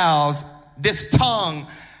mouths, this tongue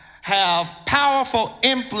have powerful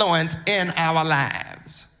influence in our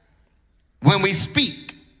lives. When we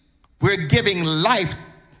speak, we're giving life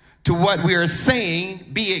to what we are saying,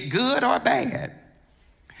 be it good or bad.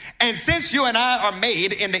 And since you and I are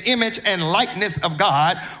made in the image and likeness of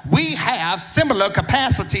God, we have similar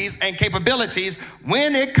capacities and capabilities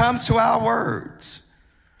when it comes to our words.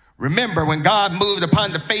 Remember, when God moved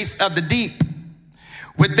upon the face of the deep,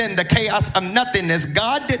 within the chaos of nothingness,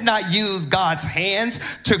 God did not use God's hands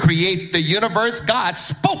to create the universe. God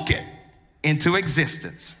spoke it into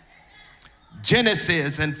existence.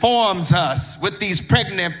 Genesis informs us with these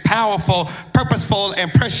pregnant, powerful, purposeful,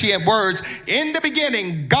 and prescient words. In the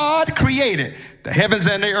beginning, God created the heavens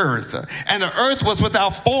and the earth was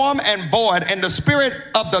without form and void, and the Spirit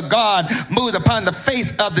of the God moved upon the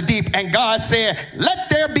face of the deep, and God said, "Let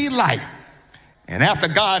there be light." And after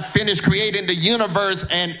God finished creating the universe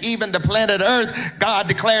and even the planet Earth, God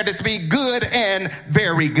declared it to be good and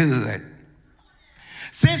very good.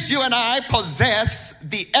 Since you and I possess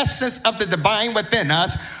the essence of the divine within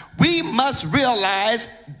us, we must realize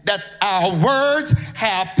that our words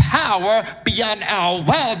have power beyond our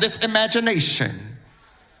wildest imagination.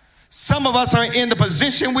 Some of us are in the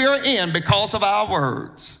position we are in because of our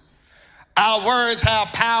words. Our words have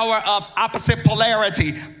power of opposite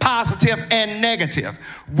polarity, positive and negative.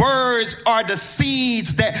 Words are the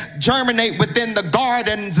seeds that germinate within the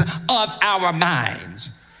gardens of our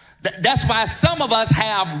minds. That's why some of us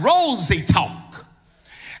have rosy talk,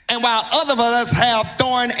 and while other of us have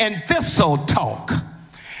thorn and thistle talk.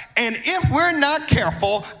 And if we're not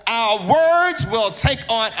careful, our words will take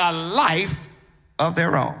on a life of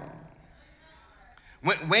their own.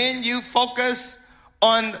 When you focus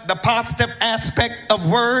on the positive aspect of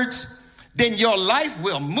words, then your life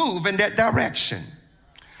will move in that direction.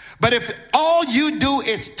 But if all you do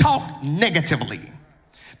is talk negatively,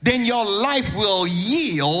 then your life will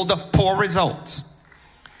yield poor results.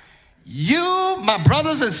 You, my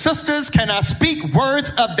brothers and sisters, cannot speak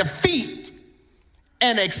words of defeat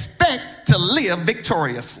and expect to live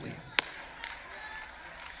victoriously.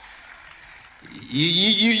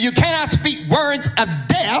 You cannot speak words of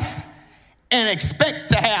death and expect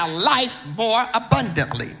to have life more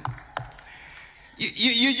abundantly.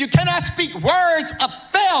 You cannot speak words of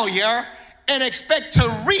failure and expect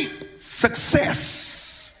to reap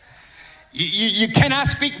success. You cannot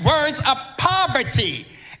speak words of poverty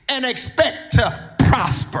and expect to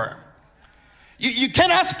prosper. You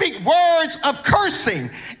cannot speak words of cursing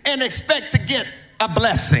and expect to get a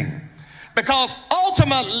blessing, because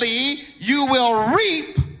ultimately you will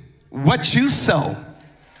reap what you sow.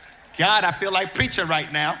 God, I feel like preaching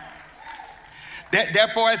right now.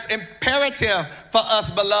 Therefore, it's imperative for us,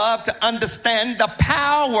 beloved, to understand the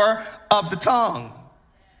power of the tongue.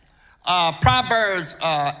 Proverbs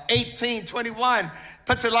 18:21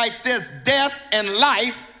 puts it like this: death and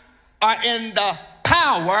life are in the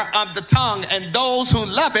power of the tongue, and those who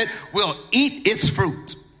love it will eat its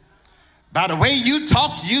fruit. By the way you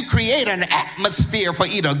talk, you create an atmosphere for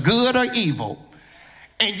either good or evil,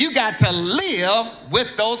 and you got to live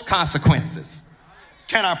with those consequences.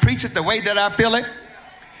 Can I preach it the way that I feel it?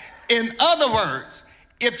 In other words,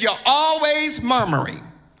 if you're always murmuring,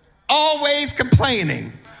 always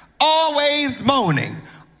complaining, always moaning,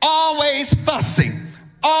 always fussing,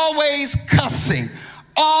 always cussing,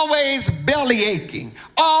 always belly aching,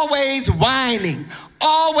 always whining,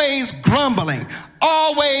 always grumbling,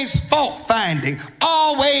 always fault finding,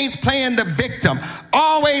 always playing the victim,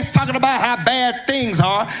 always talking about how bad things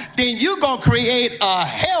are, then you're going to create a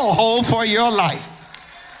hellhole for your life.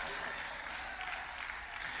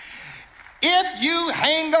 If you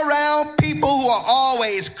hang around people who are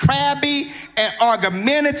always crabby and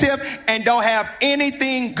argumentative and don't have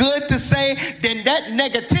anything good to say, then that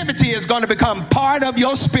negativity is going to become part of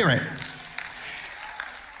your spirit.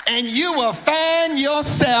 And you will find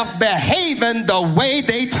yourself behaving the way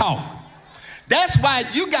they talk. That's why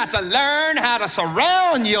you got to learn how to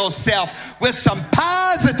surround yourself with some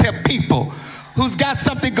positive people who's got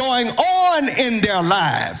something going on in their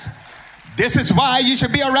lives. This is why you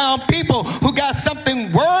should be around people who got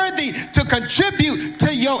something worthy to contribute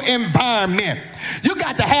to your environment. You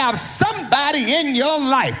got to have somebody in your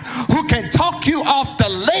life who can talk you off the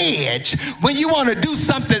ledge when you want to do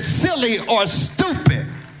something silly or stupid.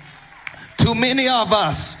 Too many of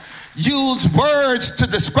us use words to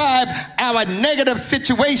describe our negative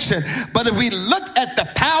situation, but if we look at the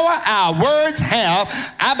power our words have,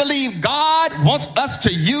 I believe God wants us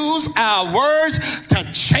to use our words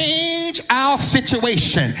to change our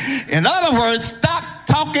situation. In other words, stop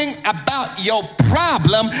talking about your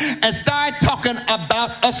problem and start talking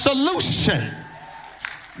about a solution.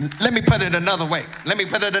 Let me put it another way.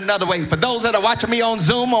 For those that are watching me on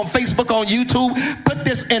Zoom, on Facebook, on YouTube, put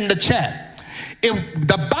this in the chat. If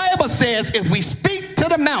the Bible says if we speak to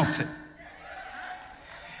the mountain,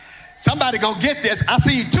 somebody gonna get this. I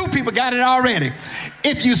see two people got it already.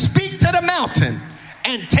 If you speak to the mountain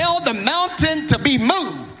and tell the mountain to be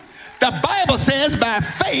moved, the Bible says by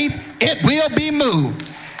faith it will be moved.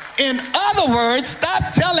 In other words,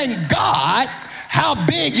 stop telling God how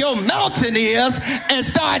big your mountain is and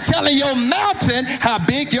start telling your mountain how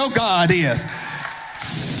big your God is.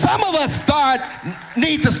 Some of us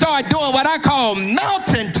need to start doing what I call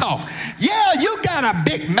mountain talk. Yeah, you got a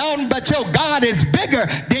big mountain, but your God is bigger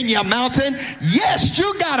than your mountain. Yes,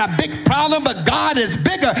 you got a big problem, but God is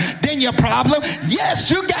bigger than your problem.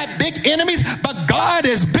 Yes, you got big enemies, but God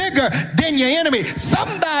is bigger than your enemy.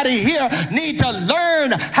 Somebody here need to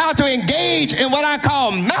learn how to engage in what I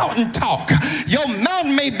call mountain talk. Your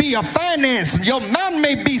mountain may be a finance. Your mountain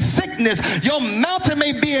may be sickness. Your mountain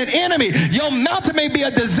may be an enemy. Your mountain may be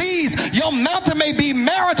a disease. Your mountain may be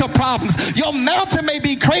marital problems. Your mountain may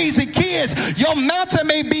be crazy kids. Your mountain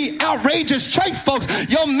may be outrageous church folks.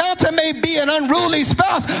 Your mountain may be an unruly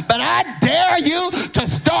spouse. But I dare you to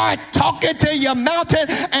start talking to your mountain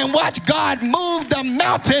and watch God move the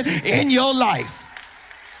mountain in your life.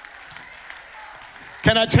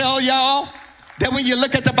 Can I tell y'all that when you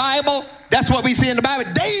look at the Bible, that's what we see in the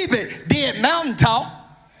Bible? David did mountain talk.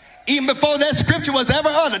 Even before that scripture was ever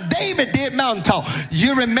uttered, David did mountain talk.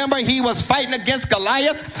 You remember he was fighting against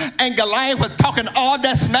Goliath, and Goliath was talking all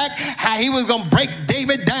that smack, how he was going to break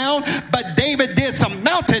David down, but David did some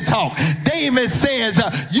mountain talk. David says,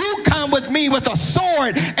 you come with me with a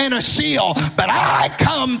sword and a shield, but I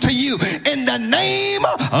come to you in the name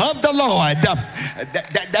of the Lord.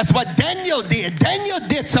 That's what Daniel did. Daniel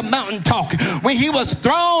did some mountain talk. When he was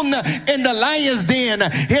thrown in the lion's den,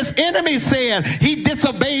 his enemies said he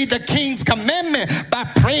disobeyed the king's commandment by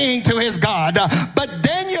praying to his God. But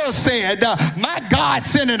Daniel said, my God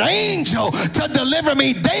sent an angel to deliver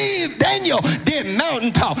me. Daniel did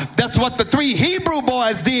mountain talk. That's what the 3 Hebrew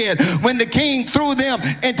boys did when the king threw them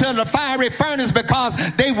into the fiery furnace because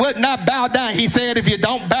they would not bow down. He said, if you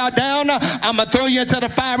don't bow down, I'm going to throw you into the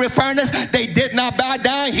fiery furnace. They did not bow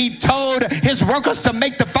down. He told his workers to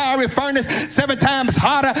make the fiery furnace 7 times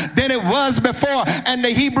hotter than it was before. And the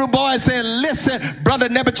Hebrew boys said, listen, brother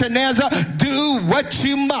Nebuchadnezzar, do what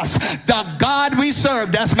you must. The God we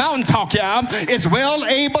serve, that's mountain talk, y'all, is well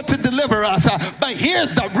able to deliver us. But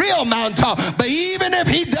here's the real mountain talk. But even if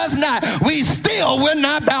he does not, we still will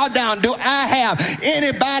not bow down. Do I have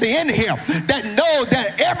anybody in here that know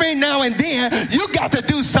that every now and then you got to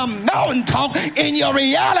do some mountain talk in your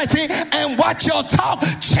reality and watch your talk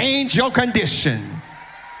change your condition?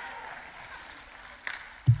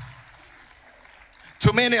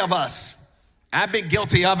 Too many of us, I've been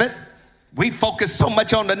guilty of it. We focus so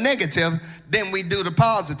much on the negative than we do the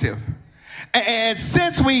positive. And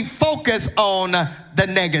since we focus on the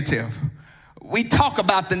negative, we talk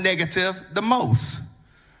about the negative the most.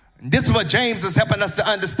 This is what James is helping us to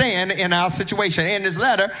understand in our situation. In his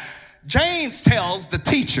letter, James tells the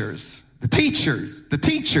teachers that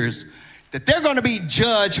they're going to be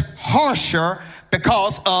judged harsher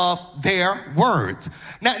because of their words.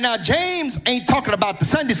 Now James ain't talking about the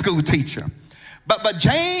Sunday school teacher. But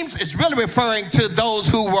James is really referring to those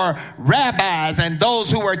who were rabbis and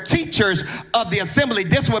those who were teachers of the assembly.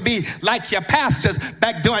 This would be like your pastors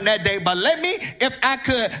back during that day. But let me, if I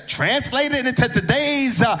could translate it into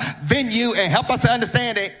today's venue and help us to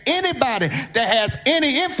understand that anybody that has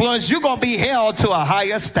any influence, you're going to be held to a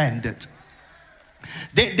higher standard.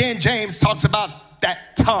 Then James talks about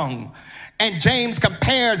that tongue. And James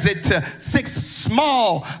compares it to 6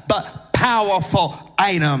 small but powerful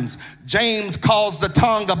items. James calls the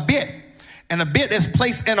tongue a bit, and a bit is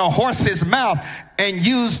placed in a horse's mouth and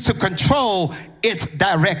used to control its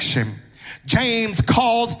direction. James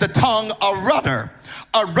calls the tongue a rudder.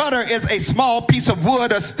 A rudder is a small piece of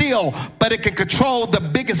wood or steel, but it can control the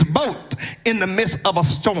biggest boat in the midst of a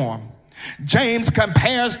storm. James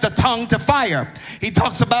compares the tongue to fire. He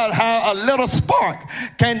talks about how a little spark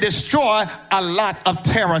can destroy a lot of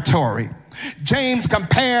territory. James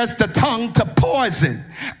compares the tongue to poison,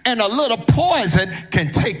 and a little poison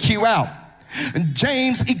can take you out.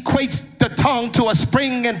 James equates the tongue to a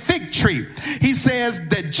spring and fig tree. He says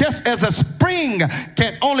that just as a spring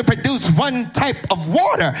can only produce one type of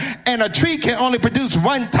water and a tree can only produce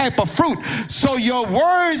one type of fruit, so your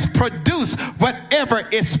words produce whatever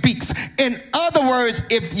it speaks. In other words,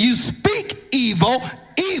 if you speak evil,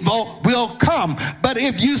 evil will come. But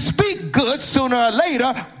if you speak good, sooner or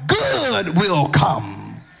later, good will come.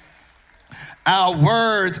 Our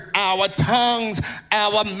words, our tongues,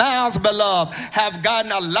 our mouths, beloved, have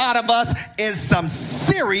gotten a lot of us in some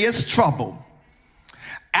serious trouble.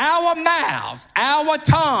 Our mouths, our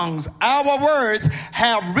tongues, our words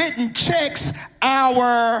have written checks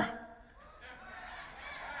our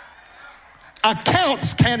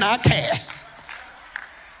accounts cannot cash.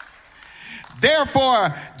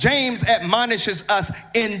 Therefore, James admonishes us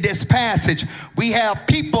in this passage. We have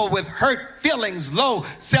people with hurt feelings, low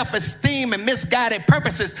self-esteem, and misguided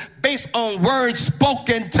purposes based on words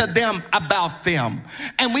spoken to them about them.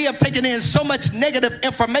 And we have taken in so much negative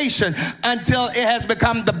information until it has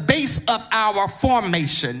become the base of our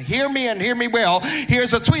formation. Hear me and hear me well.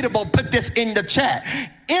 Here's a tweetable. Put this in the chat.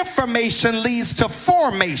 Information leads to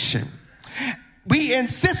formation. We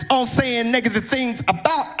insist on saying negative things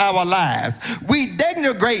about our lives. We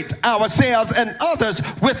denigrate ourselves and others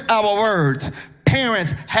with our words.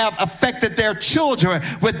 Parents have affected their children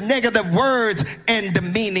with negative words and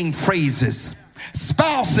demeaning phrases.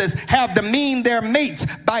 Spouses have demeaned their mates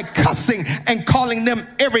by cussing and calling them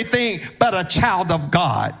everything but a child of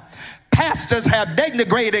God. Pastors have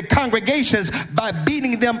denigrated congregations by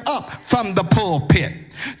beating them up from the pulpit.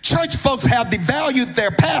 Church folks have devalued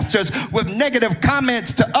their pastors with negative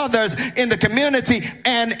comments to others in the community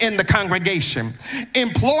and in the congregation.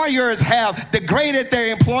 Employers have degraded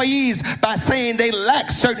their employees by saying they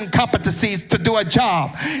lack certain competencies to do a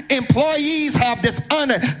job. Employees have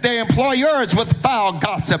dishonored their employers with foul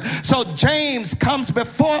gossip. So James comes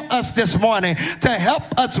before us this morning to help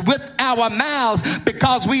us with our mouths,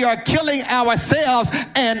 because we are killing ourselves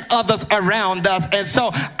and others around us. And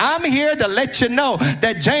so I'm here to let you know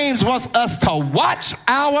that James wants us to watch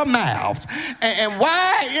our mouths. And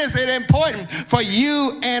why is it important for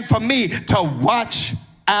you and for me to watch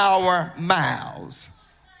our mouths?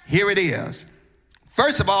 Here it is.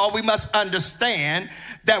 First of all, we must understand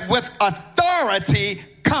that with authority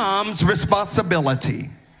comes responsibility.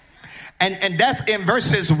 And that's in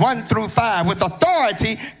verses 1 through 5. With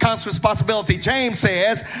authority comes responsibility. James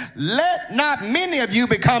says, let not many of you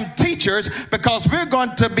become teachers, because we're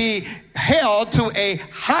going to be held to a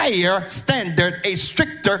higher standard, a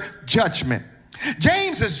stricter judgment.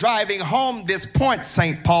 James is driving home this point,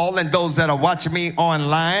 St. Paul, and those that are watching me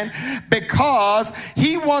online, because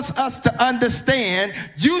he wants us to understand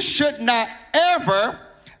you should not ever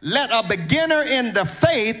let a beginner in the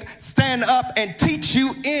faith stand up and teach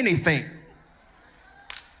you anything,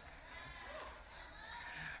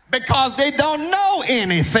 because they don't know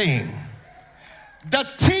anything. The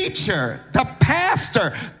teacher, the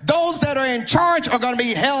pastor, those that are in charge are going to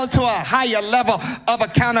be held to a higher level of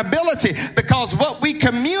accountability, because what we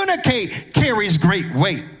communicate carries great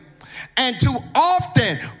weight. And too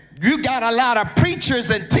often, you got a lot of preachers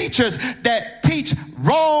and teachers that teach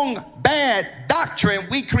wrong, bad doctrine.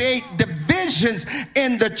 We create divisions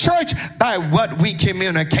in the church by what we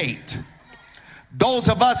communicate. Those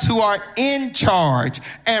of us who are in charge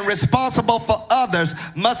and responsible for others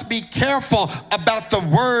must be careful about the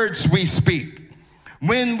words we speak.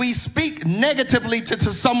 When we speak negatively to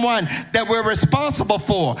someone that we're responsible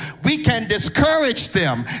for, we can discourage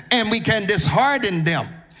them and we can dishearten them.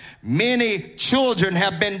 Many children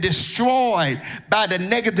have been destroyed by the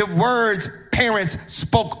negative words parents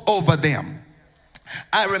spoke over them.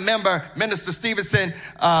 I remember Minister Stevenson,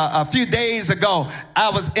 a few days ago,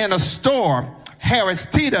 I was in a store, Harris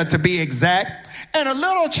Teeter to be exact, and a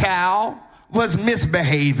little child was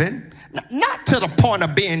misbehaving, not to the point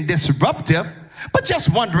of being disruptive, but just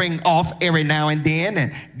wandering off every now and then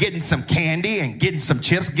and getting some candy and getting some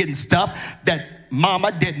chips, getting stuff that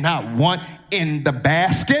mama did not want in the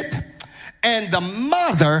basket. And the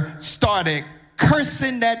mother started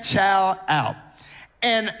cursing that child out.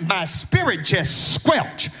 And my spirit just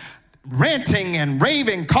squelched, ranting and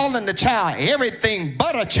raving, calling the child everything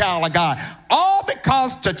but a child of God. All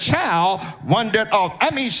because the child wandered off. I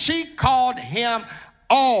mean, she called him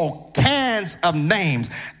all kinds of names.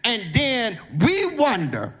 And then we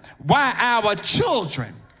wonder why our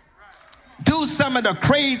children do some of the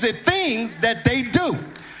crazy things that they do.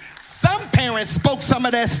 Some parents spoke some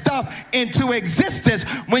of that stuff into existence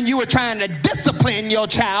when you were trying to discipline your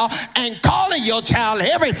child and calling your child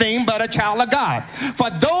everything but a child of God. For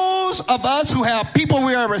those of us who have people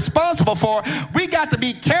we are responsible for, we got to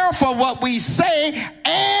be careful what we say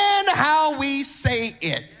and how we say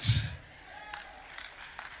it.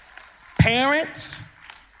 Parents,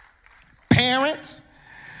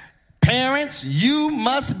 you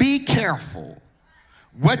must be careful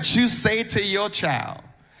what you say to your child,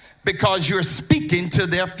 because you're speaking to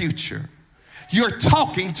their future. You're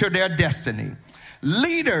talking to their destiny.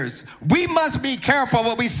 Leaders, we must be careful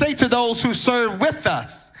what we say to those who serve with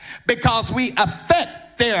us, because we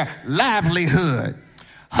affect their livelihood.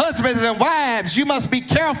 Husbands and wives, you must be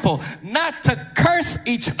careful not to curse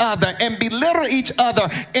each other and belittle each other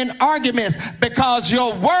in arguments, because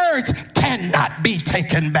your words cannot be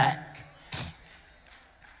taken back.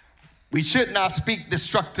 We should not speak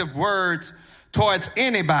destructive words towards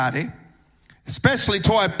anybody, especially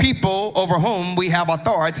toward people over whom we have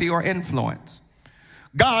authority or influence.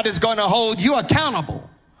 God is going to hold you accountable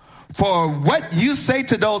for what you say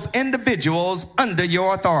to those individuals under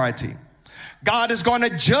your authority. God is going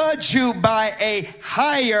to judge you by a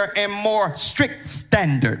higher and more strict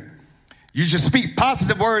standard. You should speak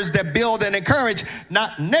positive words that build and encourage,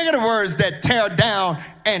 not negative words that tear down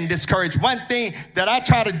and discourage. One thing that I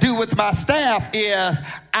try to do with my staff is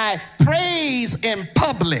I praise in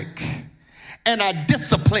public and I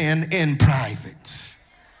discipline in private.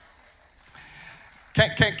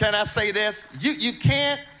 Can I say this? You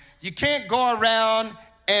can't go around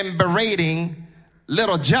and berating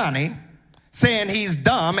little Johnny, saying he's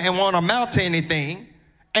dumb and won't amount to anything,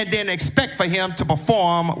 and then expect for him to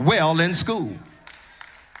perform well in school.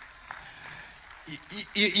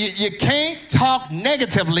 You can't talk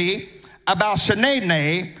negatively about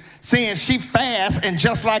Shanae, saying she fast and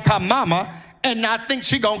just like her mama, and not think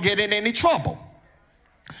she gonna get in any trouble.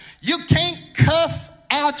 You can't cuss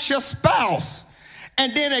out your spouse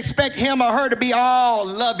and then expect him or her to be all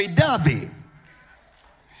lovey-dovey.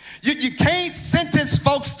 You can't sentence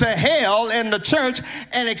folks to hell in the church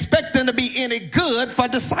and expect them to be any good for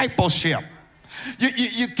discipleship.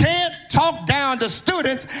 You can't talk down to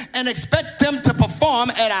students and expect them to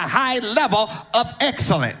perform at a high level of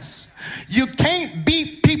excellence. You can't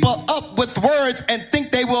beat people up with words and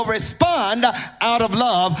think they will respond out of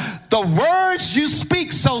love. The words you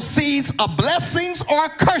speak sow seeds of blessings or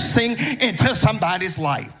cursing into somebody's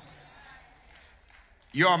life.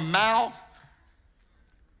 Your mouth,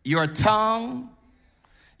 your tongue,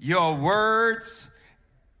 your words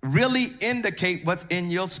really indicate what's in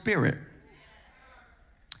your spirit.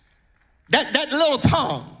 That little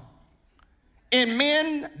tongue. In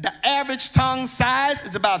men, the average tongue size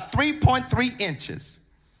is about 3.3 inches.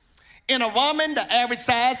 In a woman, the average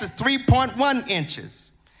size is 3.1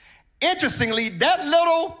 inches. Interestingly, that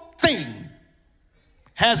little thing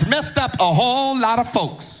has messed up a whole lot of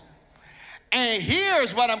folks. And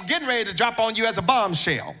here's what I'm getting ready to drop on you as a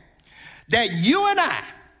bombshell. That you and I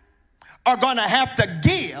are going to have to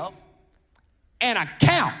give an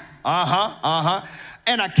account.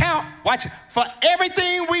 An account, watch it, for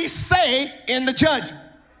everything we say in the judgment.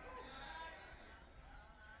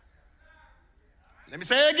 Let me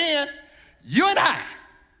say it again. You and I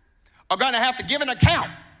are going to have to give an account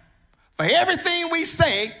for everything we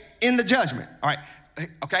say in the judgment. All right,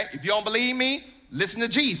 okay, if you don't believe me, listen to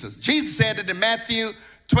Jesus. Jesus said it in Matthew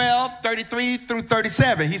 12, 33 through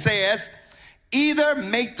 37. He says, either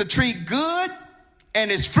make the tree good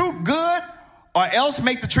and its fruit good, or else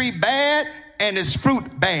make the tree bad and its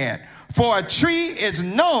fruit bad. For a tree is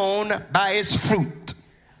known by its fruit.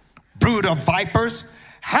 Brood of vipers,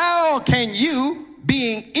 how can you,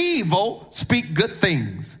 being evil, speak good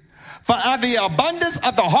things? For out of the abundance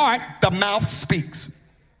of the heart, the mouth speaks.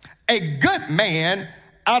 A good man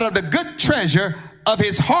out of the good treasure of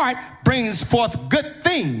his heart brings forth good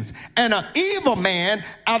things, and an evil man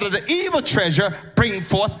out of the evil treasure brings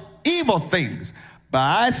forth evil things. But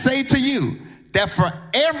I say to you that for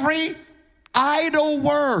every idle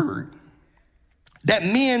word that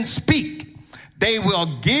men speak, they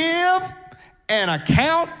will give an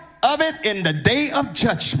account of it in the day of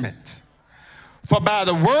judgment. For by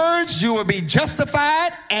the words you will be justified,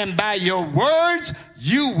 and by your words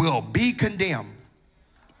you will be condemned.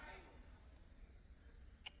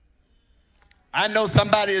 I know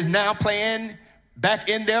somebody is now playing back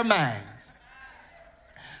in their minds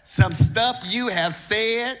some stuff you have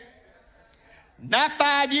said not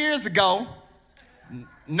 5 years ago,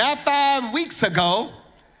 not 5 weeks ago,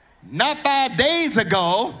 not 5 days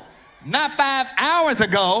ago, not 5 hours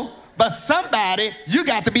ago, but somebody, you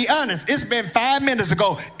got to be honest, it's been 5 minutes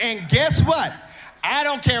ago. And guess what? I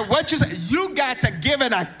don't care what you say, you got to give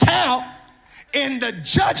an account in the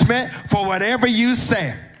judgment for whatever you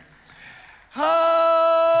say.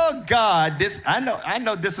 Oh God, I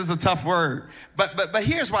know this is a tough word, but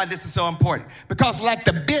here's why this is so important. Because like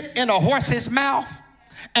the bit in a horse's mouth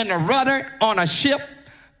and the rudder on a ship,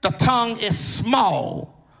 the tongue is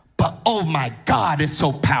small, but oh my God, it's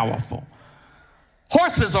so powerful.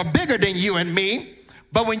 Horses are bigger than you and me,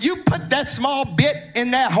 but when you put that small bit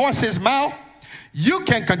in that horse's mouth, you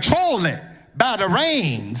can control it by the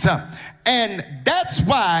reins. And that's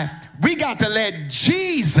why we got to let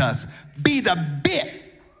Jesus be the bit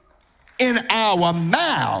in our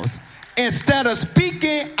mouths. Instead of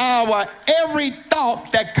speaking our every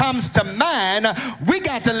thought that comes to mind, we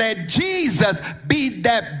got to let Jesus be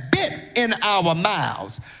that bit in our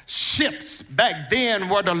mouths. Ships back then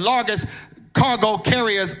were the largest cargo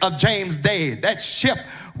carriers of James' day. That ship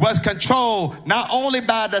was controlled not only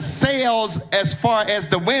by the sails as far as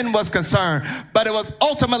the wind was concerned, but it was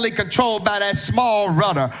ultimately controlled by that small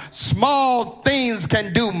rudder. Small things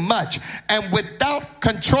can do much. And without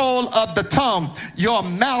control of the tongue, your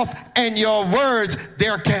mouth and your words,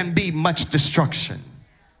 there can be much destruction.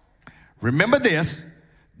 Remember this,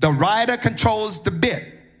 the rider controls the bit.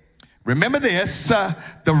 Remember this,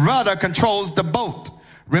 the rudder controls the boat.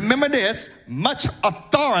 Remember this, much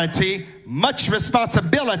authority, much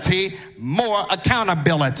responsibility, more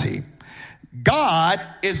accountability. God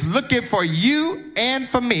is looking for you and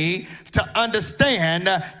for me to understand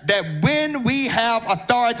that when we have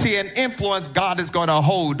authority and influence, God is going to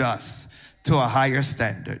hold us to a higher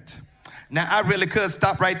standard. Now, I really could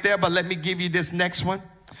stop right there, but let me give you this next one,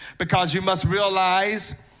 because you must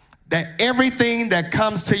realize that everything that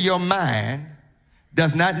comes to your mind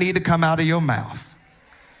does not need to come out of your mouth.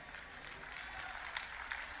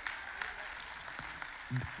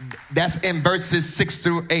 That's in verses 6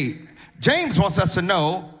 through 8. James wants us to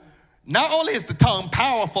know, not only is the tongue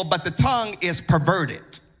powerful, but the tongue is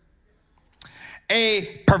perverted.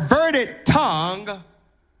 A perverted tongue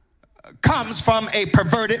comes from a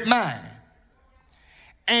perverted mind.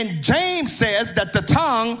 And James says that the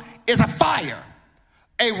tongue is a fire,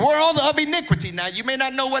 a world of iniquity. Now, you may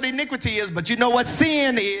not know what iniquity is, but you know what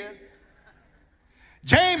sin is.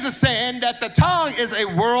 James is saying that the tongue is a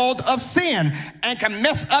world of sin and can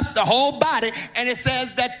mess up the whole body. And it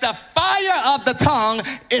says that the fire of the tongue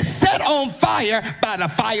is set on fire by the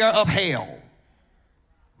fire of hell.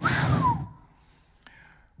 Whew.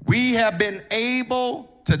 We have been able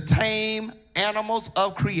to tame animals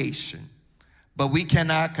of creation, but we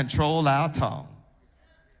cannot control our tongue.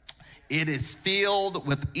 It is filled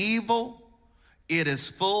with evil. It is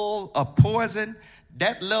full of poison.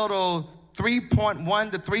 That little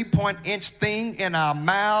 3.1 to 3-inch thing in our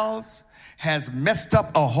mouths has messed up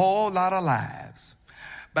a whole lot of lives.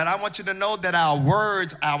 But I want you to know that our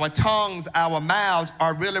words, our tongues, our mouths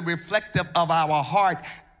are really reflective of our heart,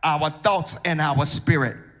 our thoughts, and our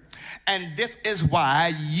spirit. And this is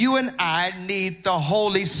why you and I need the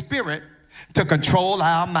Holy Spirit to control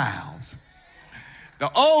our mouths. The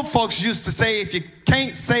old folks used to say, if you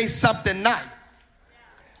can't say something nice,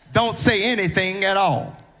 don't say anything at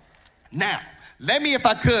all. Now, let me, if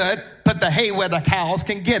I could, put the hay where the cows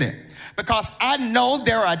can get it. Because I know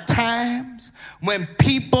there are times when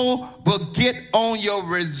people will get on your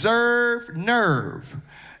reserve nerve.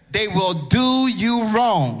 They will do you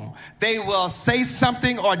wrong. They will say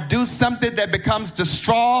something or do something that becomes the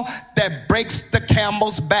straw that breaks the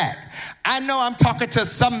camel's back. I know I'm talking to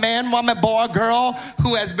some man, woman, boy, girl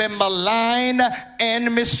who has been maligned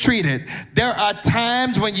and mistreated. There are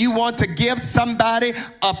times when you want to give somebody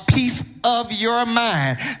a piece of your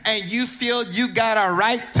mind and you feel you got a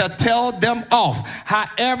right to tell them off.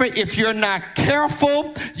 However, if you're not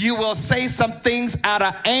careful, you will say some things out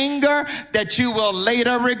of anger that you will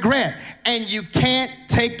later regret, and you can't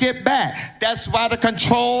take it back. That's why the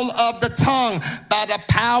control of the tongue by the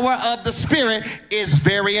power of the Spirit is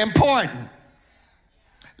very important.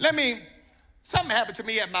 Something happened to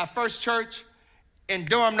me at my first church in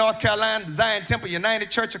Durham, North Carolina, the Zion Temple United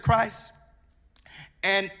Church of Christ.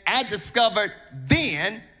 And I discovered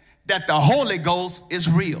then that the Holy Ghost is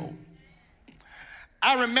real.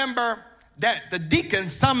 I remember that the deacon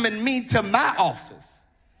summoned me to my office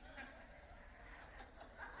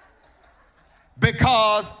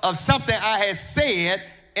because of something I had said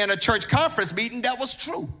in a church conference meeting that was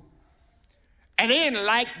true. And they didn't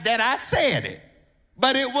like that I said it,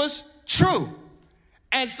 but it was true.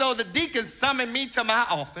 And so the deacon summoned me to my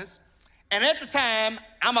office. And at the time,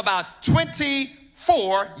 I'm about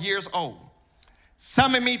 24 years old.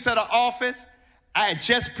 Summoned me to the office. I had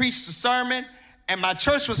just preached a sermon, and my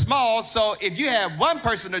church was small, so if you had one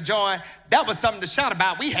person to join, that was something to shout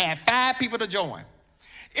about. We had 5 people to join.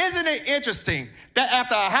 Isn't it interesting that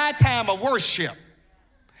after a high time of worship,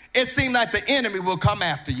 it seemed like the enemy will come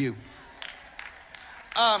after you?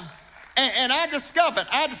 And I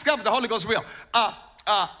discovered the Holy Ghost real.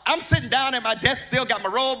 I'm sitting down at my desk, still got my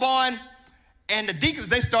robe on, and the deacons,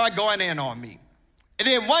 they start going in on me. And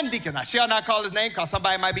then one deacon, I shall not call his name because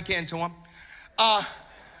somebody might be kin to him.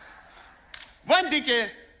 One deacon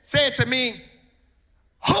said to me,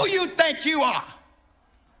 "Who you think you are?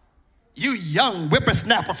 You young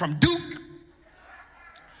whippersnapper from Duke?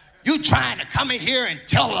 You trying to come in here and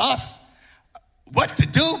tell us what to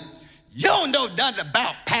do? You don't know nothing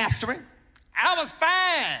about pastoring." I was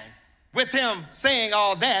fine with him saying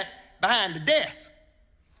all that behind the desk.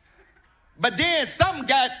 But then something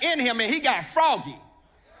got in him and he got froggy.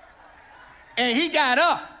 And he got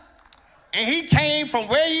up And he came from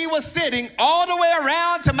where he was sitting all the way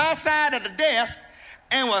around to my side of the desk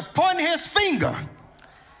and was pointing his finger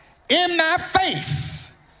in my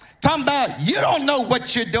face, talking about, you don't know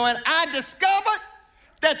what you're doing. I discovered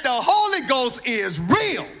that the Holy Ghost is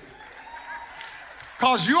real.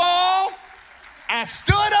 Because you all, I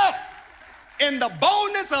stood up in the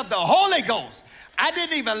boldness of the Holy Ghost. I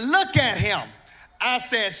didn't even look at him. I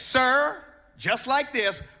said, sir, just like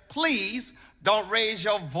this, please don't raise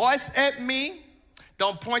your voice at me.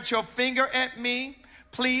 Don't point your finger at me.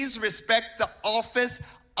 Please respect the office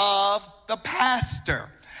of the pastor.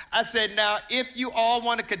 I said, now, if you all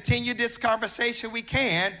want to continue this conversation, we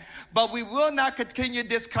can, but we will not continue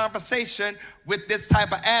this conversation with this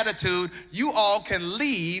type of attitude. You all can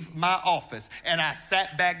leave my office. And I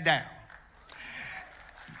sat back down.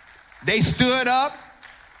 They stood up.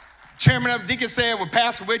 Chairman of the deacons said, well,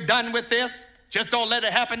 Pastor, we're done with this. Just don't let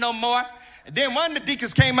it happen no more. And then one of the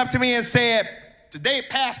deacons came up to me and said, today,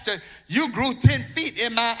 Pastor, you grew 10 feet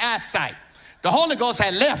in my eyesight. The Holy Ghost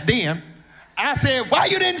had left then. I said, why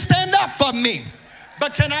you didn't stand up for me?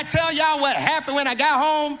 But can I tell y'all what happened when I got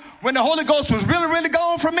home, when the Holy Ghost was really, really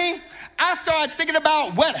gone from me? I started thinking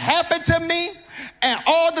about what happened to me and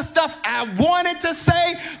all the stuff I wanted to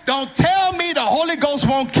say. Don't tell me the Holy Ghost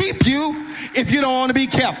won't keep you if you don't want to be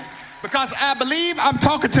kept. Because I believe I'm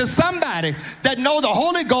talking to somebody that know the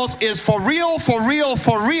Holy Ghost is for real, for real,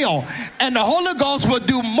 for real. And the Holy Ghost will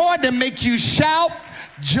do more than make you shout,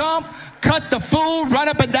 jump, cut the food, run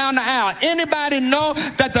up and down the aisle. Anybody know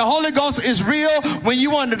that the Holy Ghost is real when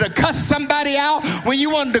you wanted to cuss somebody out, when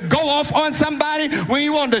you wanted to go off on somebody, when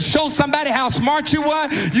you wanted to show somebody how smart you were,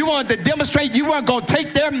 you wanted to demonstrate you weren't going to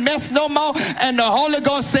take their mess no more, and the Holy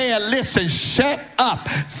Ghost said, listen, shut up,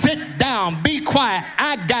 sit down, be quiet,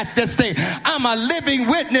 I got this thing. I'm a living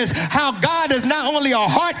witness how God is not only a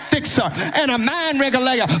heart fixer and a mind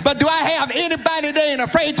regulator, but do I have anybody that ain't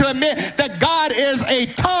afraid to admit that God is a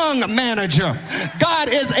tongue manager?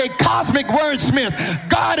 God is a cosmic wordsmith.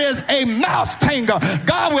 God is a mouth tanger.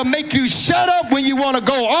 God will make you shut up when you want to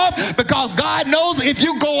go off, because God knows if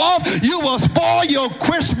you go off, you will spoil your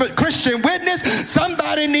Christian witness.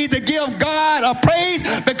 Somebody need to give God a praise,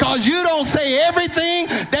 because you don't say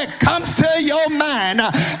everything that comes to your mind.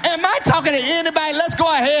 Am I talking to anybody? Let's go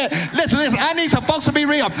ahead. Listen, I need some folks to be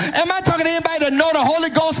real. Am I talking to anybody that know the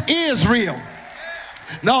Holy Ghost is real?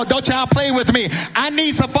 No, don't y'all play with me. I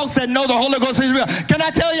need some folks that know the Holy Ghost is real. Can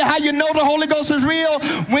I tell you how you know the Holy Ghost is real?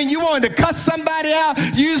 When you wanted to cuss somebody out,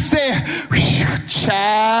 you say,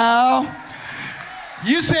 child.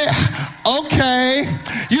 You said, okay.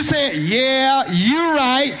 You said, yeah, you're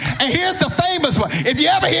right. And here's the famous one. If you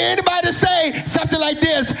ever hear anybody say something like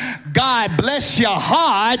this, God bless your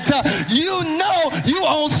heart, you know you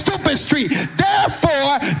on stupid street.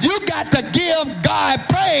 Therefore, you got to give God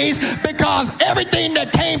praise, because everything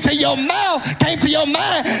that came to your mouth, came to your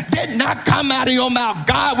mind, did not come out of your mouth.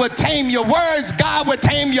 God would tame your words. God would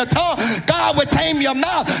tame your tongue. God would tame your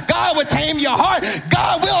mouth. God would tame your heart.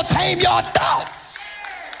 God will tame your thoughts.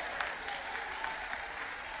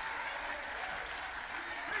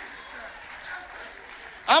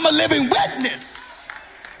 I'm a living witness.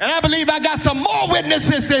 And I believe I got some more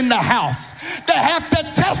witnesses in the house that have to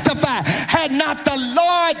testify. Had not the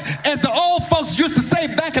Lord, as the old folks used to say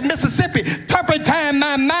back in Mississippi, turpentine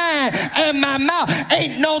my mind and my mouth,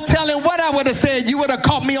 ain't no telling what I would have said. You would have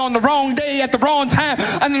caught me on the wrong day at the wrong time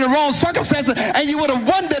under the wrong circumstances, and you would have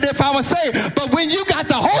wondered if I was saved. But when you got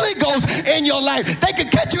the Holy Ghost in your life, they could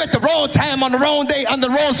catch you at the wrong time on the wrong day under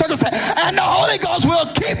the wrong circumstance, and the Holy Ghost will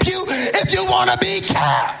keep you if you want to be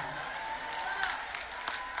kept.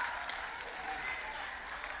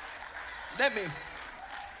 Let me.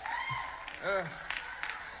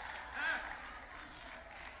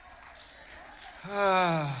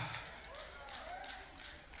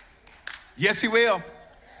 Yes, he will.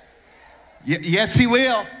 Yes, he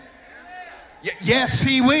will. Yes,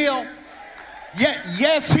 he will.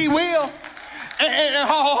 Yes, he will.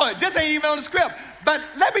 And this ain't even on the script. But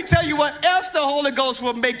let me tell you what else the Holy Ghost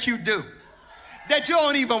will make you do that you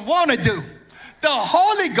don't even want to do. The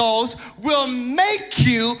Holy Ghost will make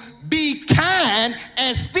you be kind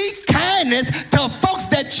and speak kindness to folks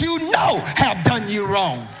that you know have done you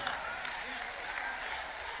wrong.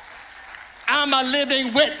 I'm a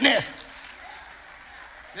living witness.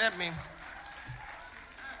 Let me.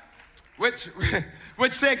 Which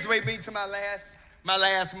segues me to my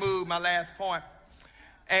last move, my last point,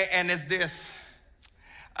 and it's this: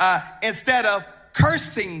 instead of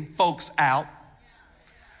cursing folks out,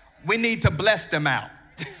 we need to bless them out.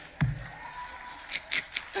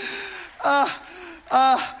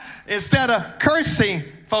 Instead of cursing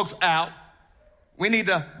folks out, we need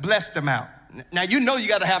to bless them out. Now, you know you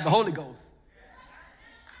got to have the Holy Ghost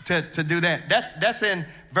to do that. That's in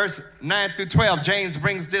verse 9 through 12. James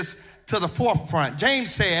brings this to the forefront.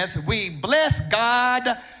 James says, we bless God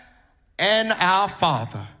and our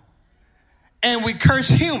Father, and we curse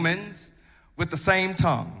humans with the same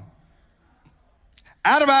tongue.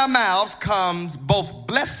 Out of our mouths comes both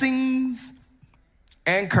blessings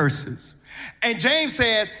and curses. And James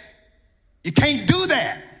says, you can't do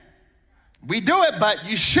that. We do it, but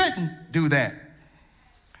you shouldn't do that.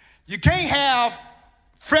 You can't have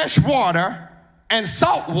fresh water and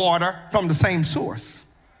salt water from the same source.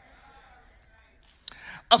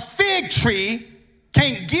 A fig tree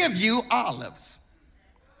can't give you olives.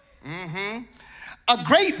 A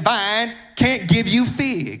grapevine can't give you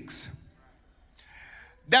figs.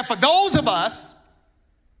 That for those of us,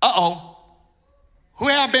 who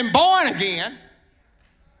have been born again,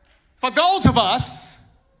 for those of us,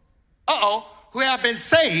 who have been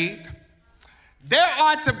saved, there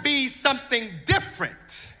ought to be something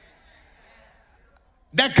different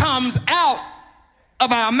that comes out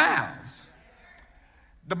of our mouths.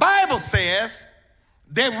 The Bible says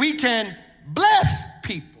that we can bless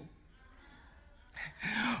people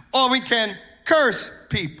or we can curse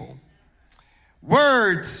people.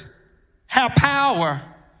 Words have power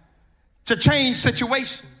to change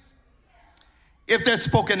situations if they're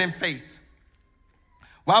spoken in faith.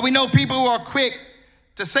 While we know people who are quick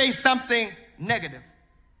to say something negative,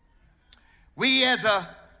 we as a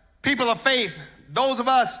people of faith, those of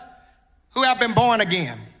us who have been born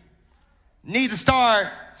again, need to start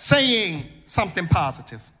saying something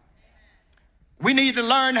positive. We need to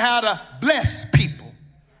learn how to bless people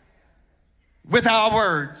with our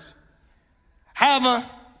words. However,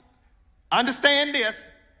 understand this,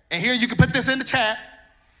 and here you can put this in the chat.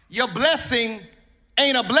 Your blessing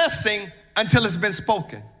ain't a blessing until it's been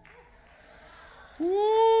spoken.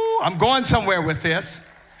 Ooh, I'm going somewhere with this.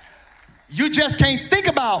 You just can't think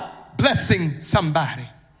about blessing somebody.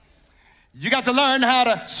 You got to learn how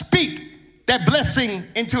to speak that blessing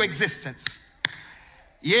into existence.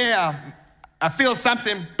 Yeah, I feel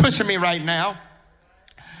something pushing me right now,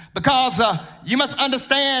 because you must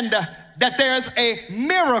understand that there's a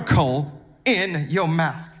miracle in your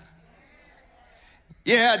mouth.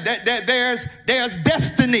 Yeah, there's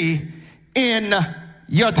destiny in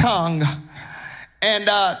your tongue. And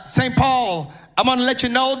St. Paul, I want to let you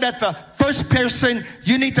know that the first person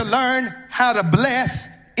you need to learn how to bless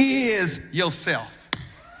is yourself.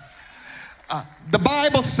 The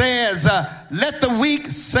Bible says, let the weak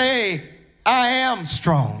say, I am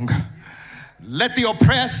strong. Let the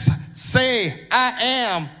oppressed say, I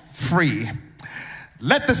am free.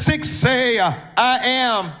 Let the sick say, I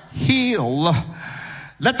am healed.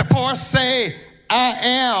 Let the poor say, I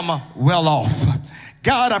am well off.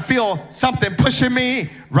 God, I feel something pushing me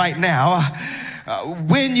right now.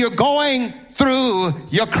 When you're going through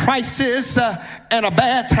your crisis and a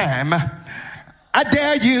bad time, I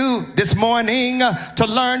dare you this morning to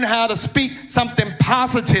learn how to speak something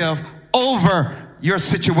positive over your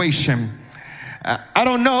situation. I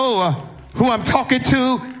don't know who I'm talking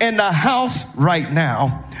to in the house right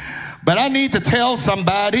now, but I need to tell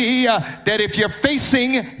somebody that if you're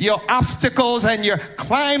facing your obstacles and you're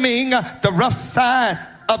climbing the rough side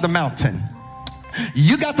of the mountain,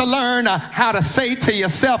 you got to learn how to say to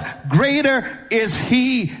yourself, greater is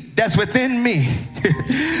he that's within me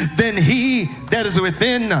than he that is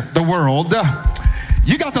within the world.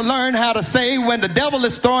 You got to learn how to say when the devil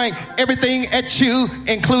is throwing everything at you,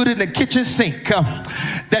 including the kitchen sink,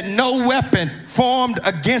 that no weapon formed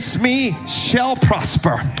against me shall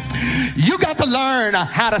prosper. You got to learn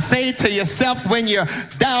how to say to yourself when you're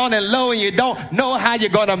down and low and you don't know how you're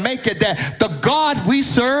going to make it, that the God we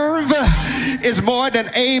serve is more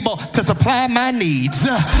than able to supply my needs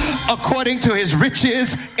according to his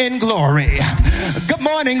riches in glory. Good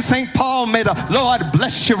morning, St. Paul. May the Lord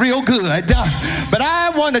bless you real good. But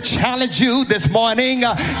I want to challenge you this morning,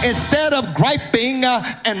 instead of griping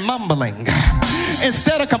and mumbling,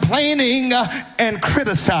 instead of complaining and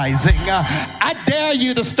criticizing, I dare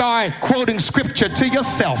you to start quoting scripture to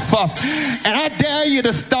yourself. And I dare you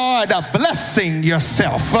to start blessing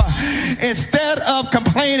yourself. Instead of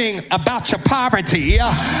complaining about your poverty,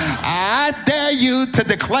 I dare you to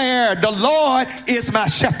declare, the Lord is my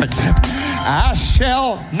shepherd. I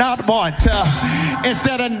shall not want.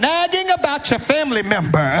 Instead of nagging about your family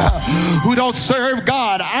member who don't serve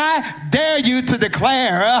God, I dare you to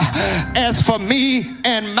declare, as for me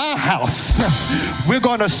and my house, we're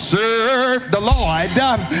going to serve the Lord.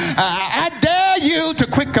 I dare you to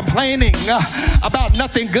quit complaining about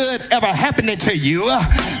nothing good ever happening to you. And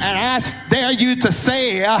I dare you to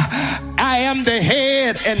say, I am the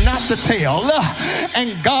head and not the tail.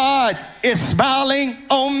 And God is smiling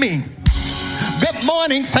on me. Good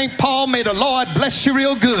morning, St. Paul. May the Lord bless you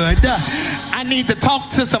real good. I need to talk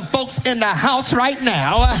to some folks in the house right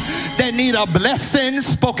now that need a blessing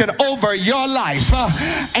spoken over your life.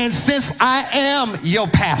 And since I am your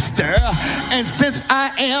pastor, and since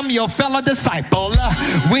I am your fellow disciple,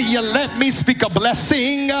 will you let me speak a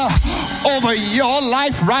blessing over your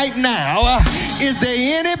life right now? Is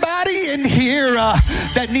there anybody in here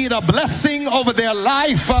that need a blessing over their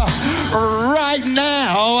life right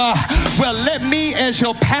now? Well, let me, as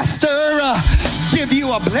your pastor, give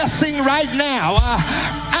you a blessing right now.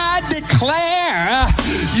 I declare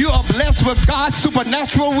you are blessed with God's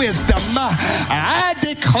supernatural wisdom. I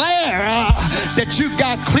declare that you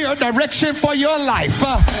got clear direction for your life.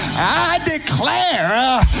 I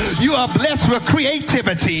declare you are blessed with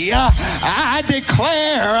creativity. I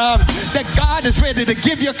declare that God is ready to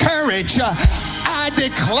give you courage. I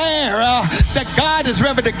declare that God is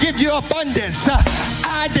ready to give you abundance.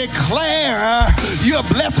 I declare you are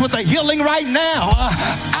blessed with a healing right now.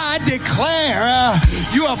 I declare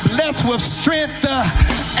you are blessed with strength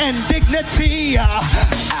and dignity.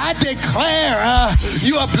 I declare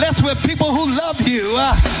you are blessed with people who love you.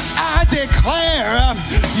 I declare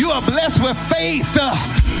you are blessed with faith.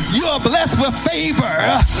 You are blessed with favor.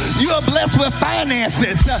 You are blessed with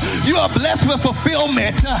finances. You are blessed with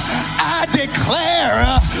fulfillment. I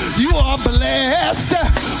declare you are blessed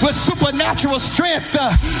with supernatural strength.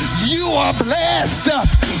 You are blessed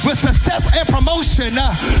with success and promotion.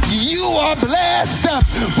 You are blessed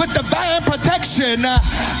with divine protection.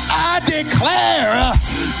 I declare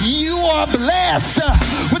you are blessed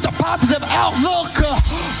with a positive outlook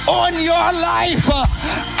on your life.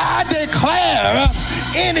 I declare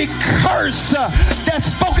any curse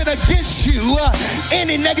that's spoken against you,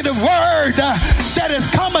 any negative word that has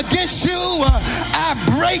come against you, I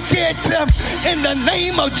break it in the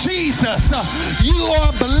name of Jesus. You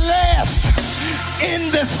are blessed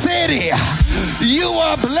in the city. You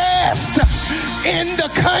are blessed in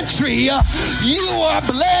the country. You are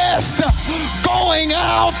blessed going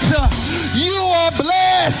out. You are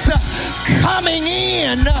blessed coming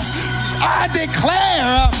in. I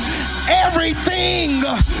declare everything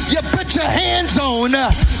you put your hands on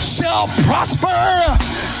shall prosper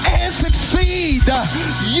and succeed.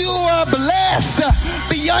 You are blessed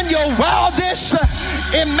beyond your wildest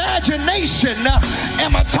imagination.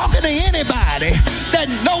 Am I talking to anybody that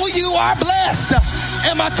know you are blessed?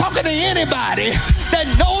 Am I talking to anybody that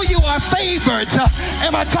know you are favored?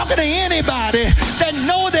 Am I talking to anybody that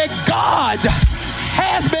know that God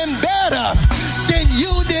has been better than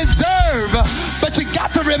you deserve? But you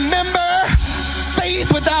got to remember,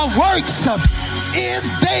 faith without works is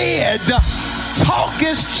dead. Talk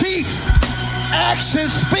is cheap.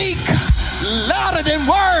 Actions speak louder than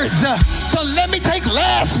words. So let me take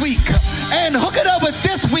last week and hook it up with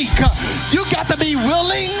this week. You got to be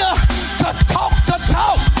willing to talk the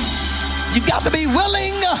talk. You got to be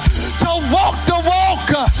willing to walk the walk.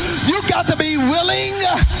 You got to be willing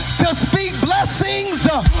to speak blessings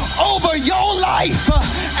over your life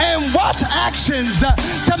and watch actions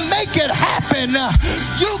to make it happen.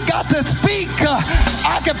 You got to speak.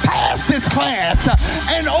 I can pass this class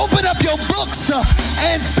and open up your books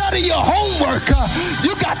and study your homework.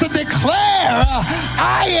 You got to declare,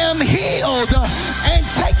 I am healed, and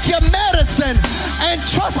take your medicine and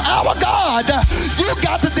trust our God. You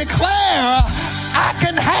got to declare, I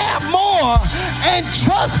can have more and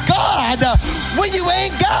trust God when you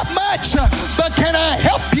ain't got much. But can I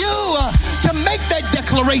help you to make that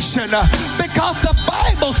declaration? Because the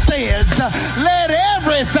Bible says, let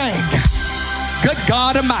everything, good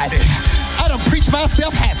God Almighty, I done preached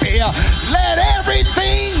myself happy. Let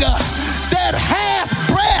everything that hath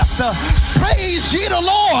breath praise ye the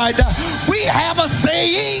Lord. We have a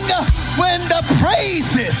saying, when the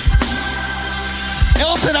praises,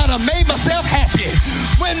 Elton, I done made myself happy.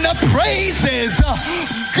 When the praises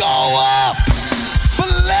go up,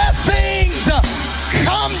 blessings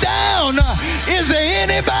come down. Is there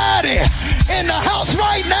anybody in the house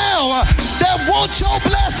right now that wants your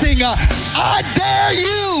blessing? I dare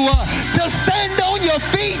you to stand on your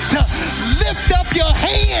feet, lift up your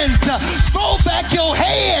hands, throw back your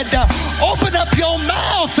head, open up your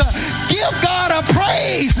mouth, give God a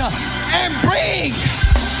praise, and bring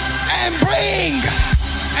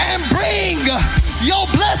bring your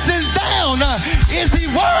blessings down. Is he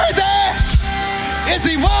worthy? Is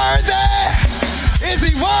he worthy? Is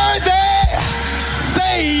he worthy?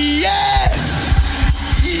 Say yes.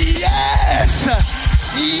 Yes.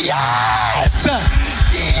 Yes.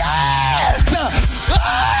 Yes.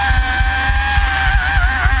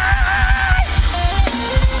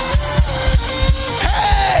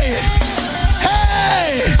 Hey.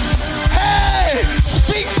 Hey. Hey.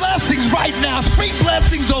 Speak blessings right now. Speak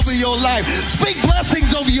blessings over your life. Speak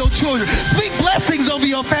blessings over your children. Speak blessings over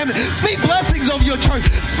your family. Speak blessings over your church.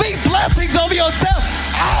 Speak blessings over yourself.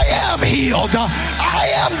 I am healed.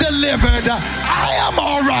 I am delivered. I am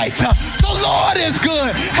all right. The Lord is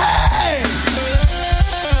good. Hey!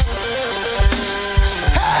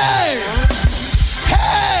 Hey!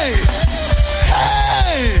 Hey!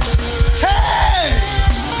 Hey! Hey!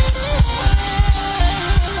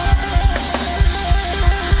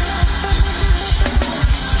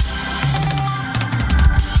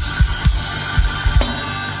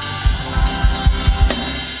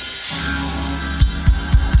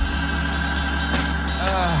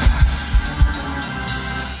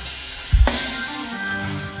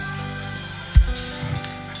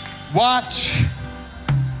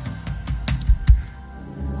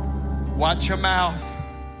 Watch your mouth.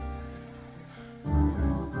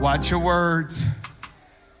 Watch your words.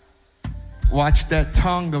 Watch that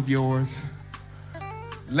tongue of yours.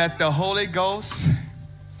 Let the Holy Ghost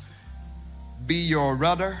be your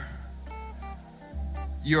rudder,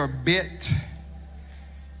 your bit,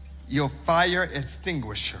 your fire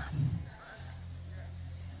extinguisher.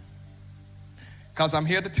 Because I'm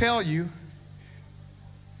here to tell you,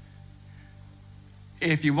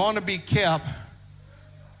 if you want to be kept,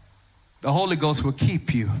 the Holy Ghost will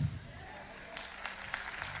keep you.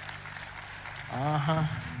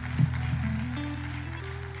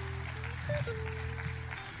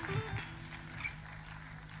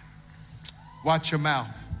 Watch your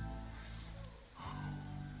mouth.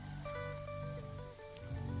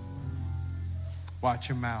 Watch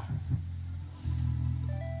your mouth.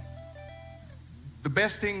 The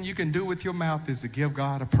best thing you can do with your mouth is to give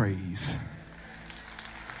God a praise.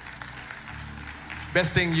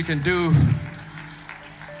 Best thing you can do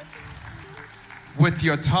with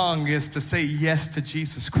your tongue is to say yes to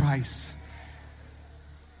Jesus Christ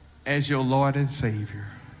as your Lord and Savior.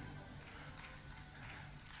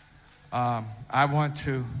 I want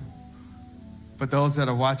to, for those that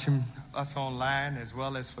are watching us online, as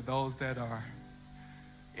well as for those that are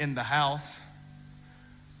in the house,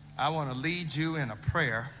 I want to lead you in a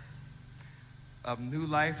prayer of new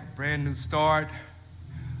life, a brand new start,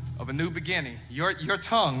 of a new beginning. Your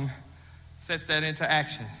tongue sets that into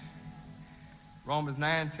action. Romans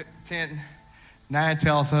 9:10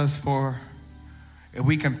 tells us, for if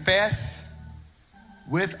we confess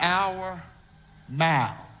with our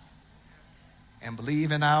mouth and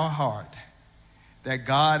believe in our heart that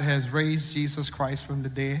God has raised Jesus Christ from the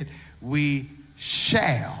dead, we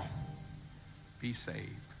shall be saved.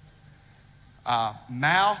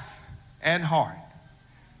 Mouth and heart,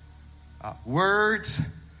 words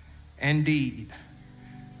and deed.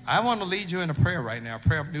 I want to lead you in a prayer right now, a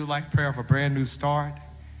prayer of new life, prayer of a brand new start.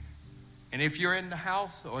 And if you're in the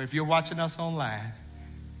house or if you're watching us online,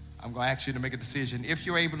 I'm going to ask you to make a decision. If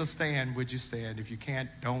you're able to stand, would you stand? If you can't,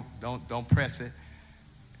 don't press it.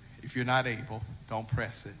 If you're not able, don't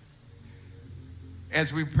press it.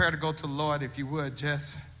 As we prepare to go to the Lord, if you would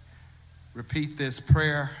just repeat this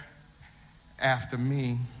prayer after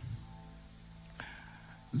me.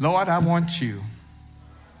 Lord, I want you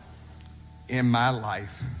in my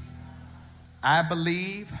life. I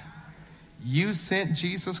believe you sent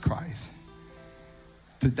Jesus Christ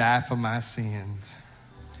to die for my sins.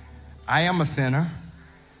 I am a sinner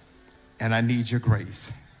and I need your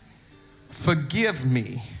grace. Forgive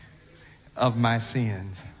me of my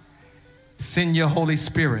sins. Send your Holy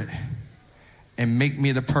Spirit and make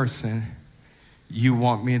me the person you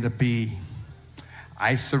want me to be.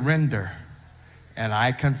 I surrender and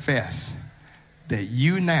I confess that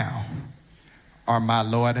you now are my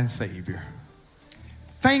Lord and Savior.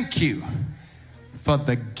 Thank you for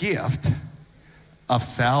the gift of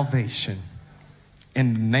salvation.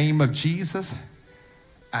 In the name of Jesus,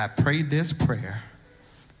 I pray this prayer.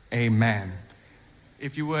 Amen.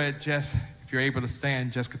 If you would just, if you're able to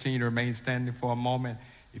stand, just continue to remain standing for a moment.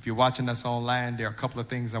 If you're watching us online, there are a couple of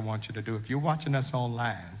things I want you to do. If you're watching us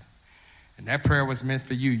online, and that prayer was meant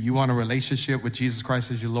for you. You want a relationship with Jesus Christ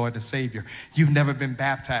as your Lord and Savior. You've never been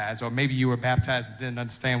baptized, or maybe you were baptized and didn't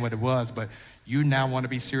understand what it was, but you now want to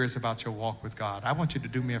be serious about your walk with God. I want you to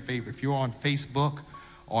do me a favor. If you're on Facebook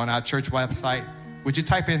or on our church website, Would you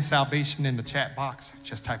type in salvation in the chat box?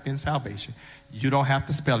 Just type in salvation. You don't have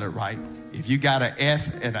to spell it right. If you got an S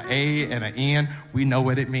and an A and an N, we know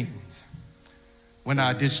what it means. When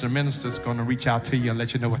our digital minister is going to reach out to you and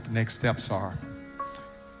let you know what the next steps are.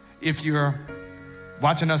 If you're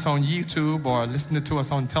watching us on YouTube or listening to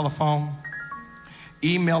us on telephone,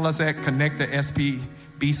 email us at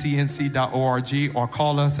connect@spbcnc.org or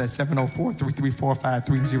call us at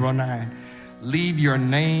 704-334-5309. Leave your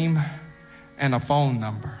name and a phone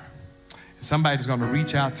number. Somebody's going to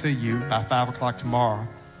reach out to you by 5 o'clock tomorrow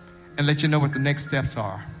and let you know what the next steps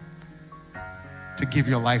are to give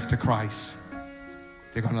your life to Christ.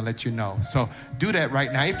 They're going to let you know. So do that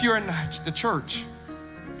right now. If you're in the church,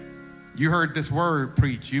 you heard this word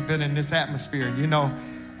preached, you've been in this atmosphere, you know,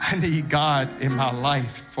 I need God in my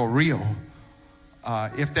life for real.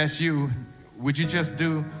 If that's you, would you just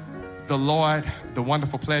do the Lord the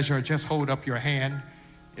wonderful pleasure, just hold up your hand.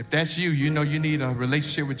 If that's you, you know you need a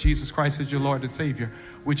relationship with Jesus Christ as your Lord and Savior.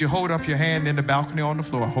 Would you hold up your hand in the balcony on the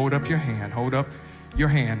floor? Hold up your hand. Hold up your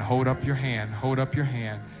hand. Hold up your hand. Hold up your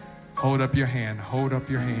hand. Hold up your hand. Hold up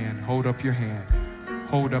your hand. Hold up your hand.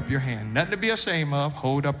 Hold up your hand. Nothing to be ashamed of.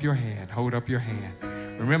 Hold up your hand. Hold up your hand.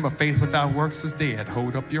 Remember, faith without works is dead.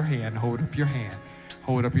 Hold up your hand. Hold up your hand.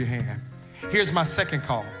 Hold up your hand. Here's my second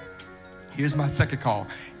call. Here's my second call.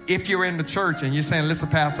 If you're in the church and you're saying, listen,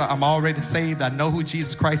 Pastor, I'm already saved. I know who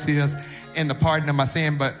Jesus Christ is and the pardon of my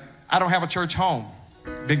sin, but I don't have a church home.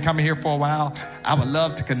 Been coming here for a while. I would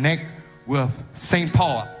love to connect with St.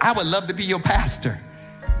 Paul. I would love to be your pastor.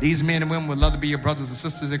 These men and women would love to be your brothers and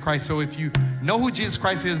sisters in Christ. So if you know who Jesus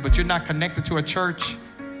Christ is, but you're not connected to a church,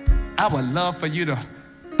 I would love for you to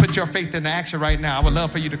put your faith into action right now. I would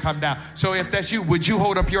love for you to come down. So if that's you, would you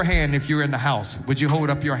hold up your hand if you're in the house? Would you hold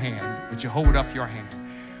up your hand? Would you hold up your hand?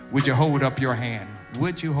 Would you hold up your hand?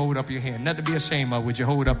 Would you hold up your hand? Nothing to be ashamed of. Would you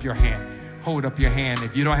hold up your hand? Hold up your hand.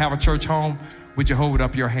 If you don't have a church home, would you hold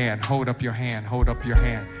up your hand? Hold up your hand. Hold up your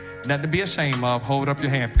hand. Nothing to be ashamed of. Hold up your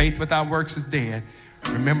hand. Faith without works is dead.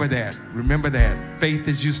 Remember that. Remember that. Faith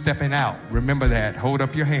is you stepping out. Remember that. Hold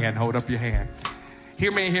up your hand. Hold up your hand.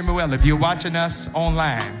 Hear me and hear me well. If you're watching us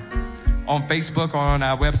online, on Facebook or on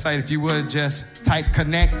our website, if you would just type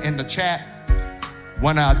connect in the chat.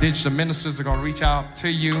 One of our digital ministers are going to reach out to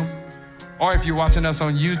you. Or if you're watching us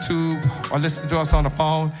on YouTube or listening to us on the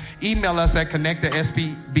phone, email us at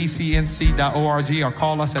connect@spbcnc.org or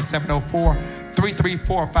call us at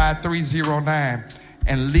 704-334-5309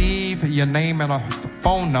 and leave your name and a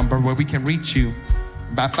phone number where we can reach you.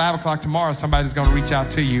 By 5 o'clock tomorrow, somebody's going to reach out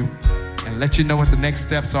to you and let you know what the next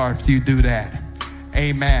steps are if you do that.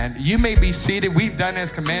 Amen. You may be seated. We've done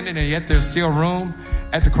as commanded, and yet there's still room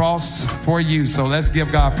at the cross for you. So let's give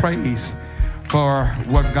God praise for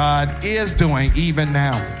what God is doing even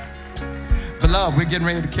now. Beloved, we're getting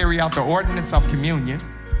ready to carry out the ordinance of communion.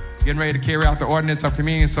 Getting ready to carry out the ordinance of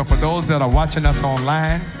communion. So for those that are watching us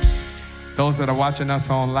online,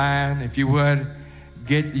 if you would,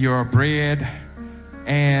 get your bread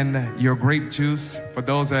and your grape juice. For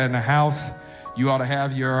those that are in the house, you ought to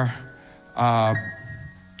have your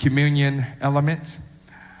communion element.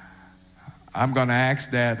 I'm going to ask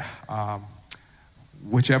that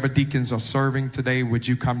whichever deacons are serving today, would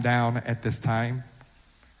you come down at this time?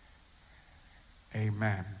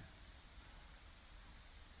 Amen.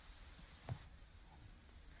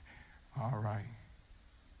 All right.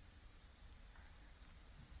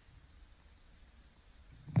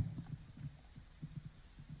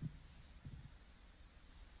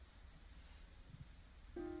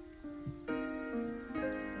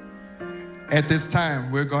 At this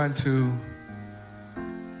time, we're going to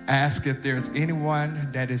ask if there's anyone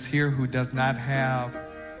that is here who does not have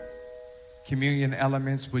communion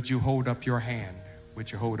elements. Would you hold up your hand?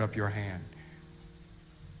 Would you hold up your hand?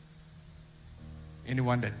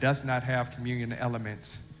 Anyone that does not have communion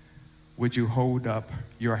elements, would you hold up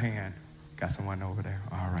your hand? Got someone over there.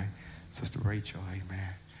 All right. Sister Rachel, amen.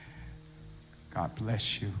 God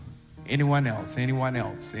bless you. Anyone else? Anyone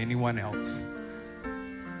else? Anyone else?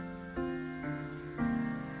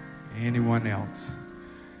 Anyone else?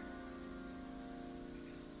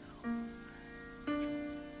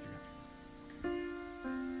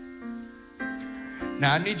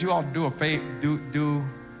 Now I need you all to do do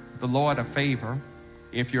the Lord a favor.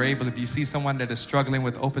 If you're able, if you see someone that is struggling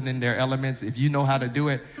with opening their elements, if you know how to do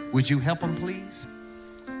it, would you help them, please?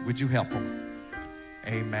 Would you help them?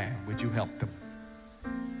 Amen. Would you help them?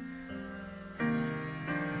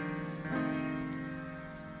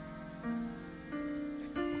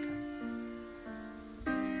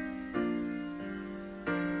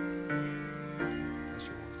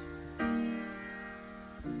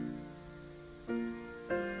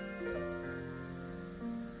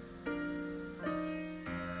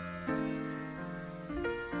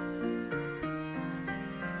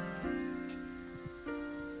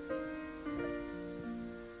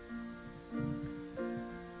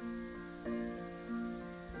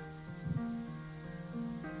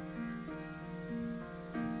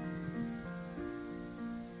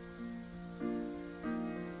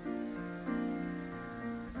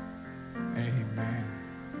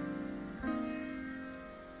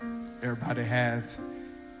 everybody has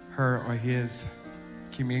her or his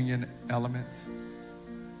communion elements.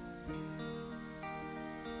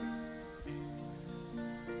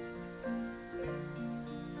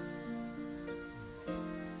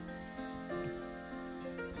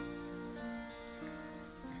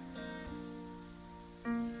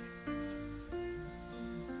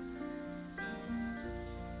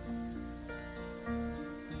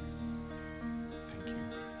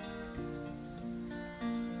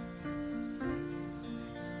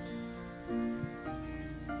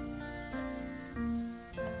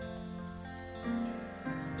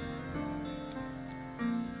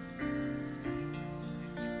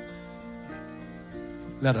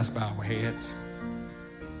 Let us bow our heads.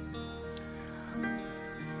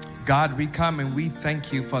 God, we come and we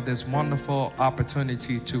thank you for this wonderful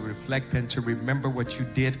opportunity to reflect and to remember what you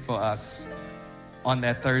did for us on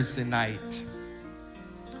that Thursday night.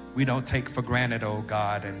 We don't take for granted, oh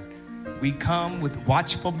God, and we come with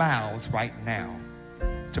watchful mouths right now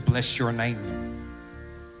to bless your name.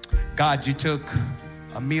 God, you took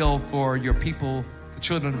a meal for your people, the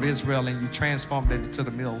children of Israel, and you transformed it into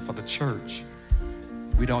the meal for the church.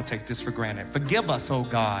 We don't take this for granted. Forgive us, oh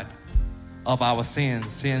God, of our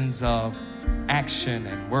sins, sins of action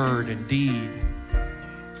and word and deed,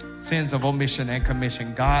 sins of omission and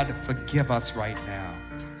commission. God, forgive us right now.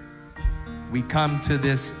 We come to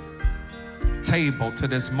this table, to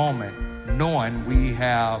this moment, knowing we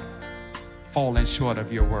have fallen short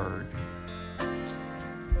of your word.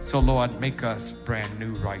 So, Lord, make us brand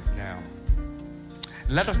new right now.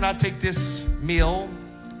 Let us not take this meal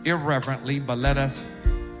irreverently, but let us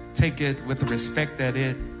take it with the respect that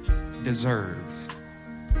it deserves,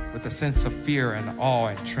 with a sense of fear and awe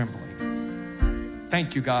and trembling.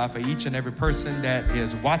 Thank you, God, for each and every person that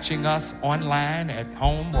is watching us online, at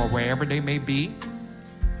home, or wherever they may be,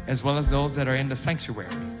 as well as those that are in the sanctuary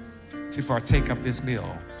to partake of this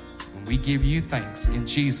meal. And we give you thanks in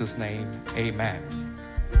Jesus' name, amen.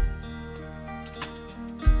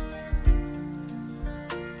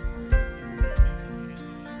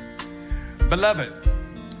 Beloved,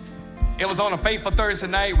 it was on a fateful Thursday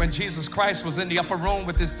night when Jesus Christ was in the upper room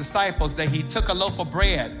with his disciples that he took a loaf of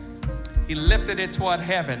bread. He lifted it toward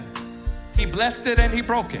heaven. He blessed it and he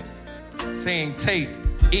broke it, saying, "Take,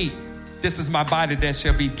 eat. This is my body that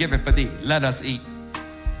shall be given for thee. Let us eat."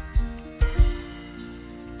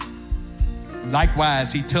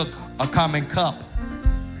 Likewise, he took a common cup.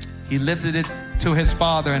 He lifted it to his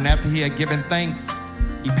Father, and after he had given thanks,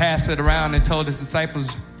 he passed it around and told his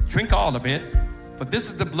disciples, "Drink all of it. For this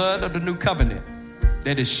is the blood of the new covenant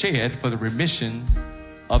that is shed for the remissions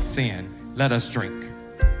of sin. Let us drink."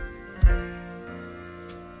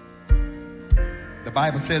 The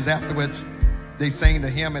Bible says afterwards, they sang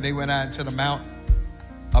the hymn and they went out to the Mount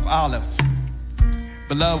of Olives.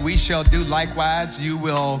 Beloved, we shall do likewise. You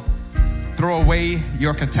will throw away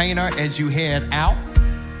your container as you head out.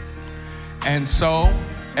 And so,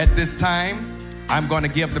 at this time, I'm going to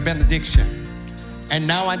give the benediction. "And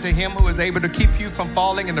now unto him who is able to keep you from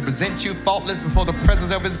falling and to present you faultless before the presence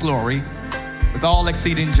of his glory, with all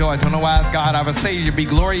exceeding joy. To no wise God, our Savior, be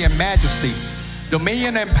glory and majesty,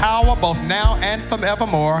 dominion and power, both now and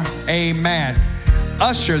forevermore. Amen."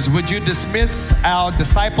 Ushers, would you dismiss our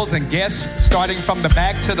disciples and guests starting from the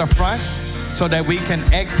back to the front so that we can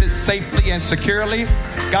exit safely and securely?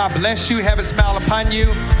 God bless you. Have a smile upon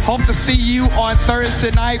you. Hope to see you on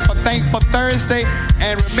Thursday night for Thankful Thursday.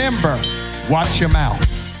 And remember, watch your mouth.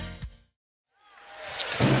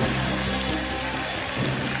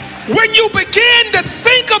 When you begin to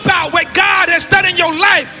think about what God has done in your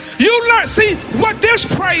life, you learn, see what this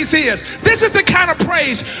praise is. This is the kind of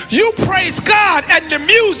praise you praise God and the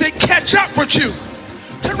music catch up with you.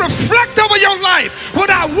 To reflect over your life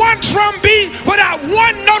without one drum beat, without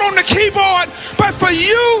one note on the keyboard, but for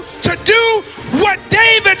you to do what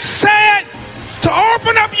David said, to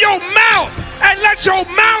open up your mouth and let your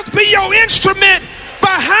mouth be your instrument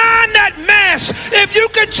behind that mask. If you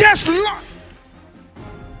could just get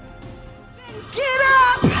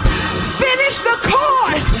up, finish the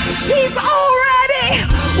course. He's already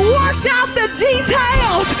worked out the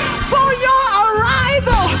details for your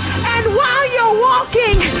arrival. And while you're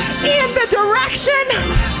walking in the direction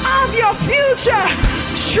of your future,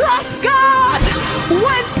 trust God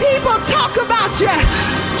when people talk about you.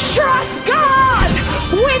 Trust God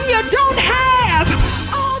when you don't have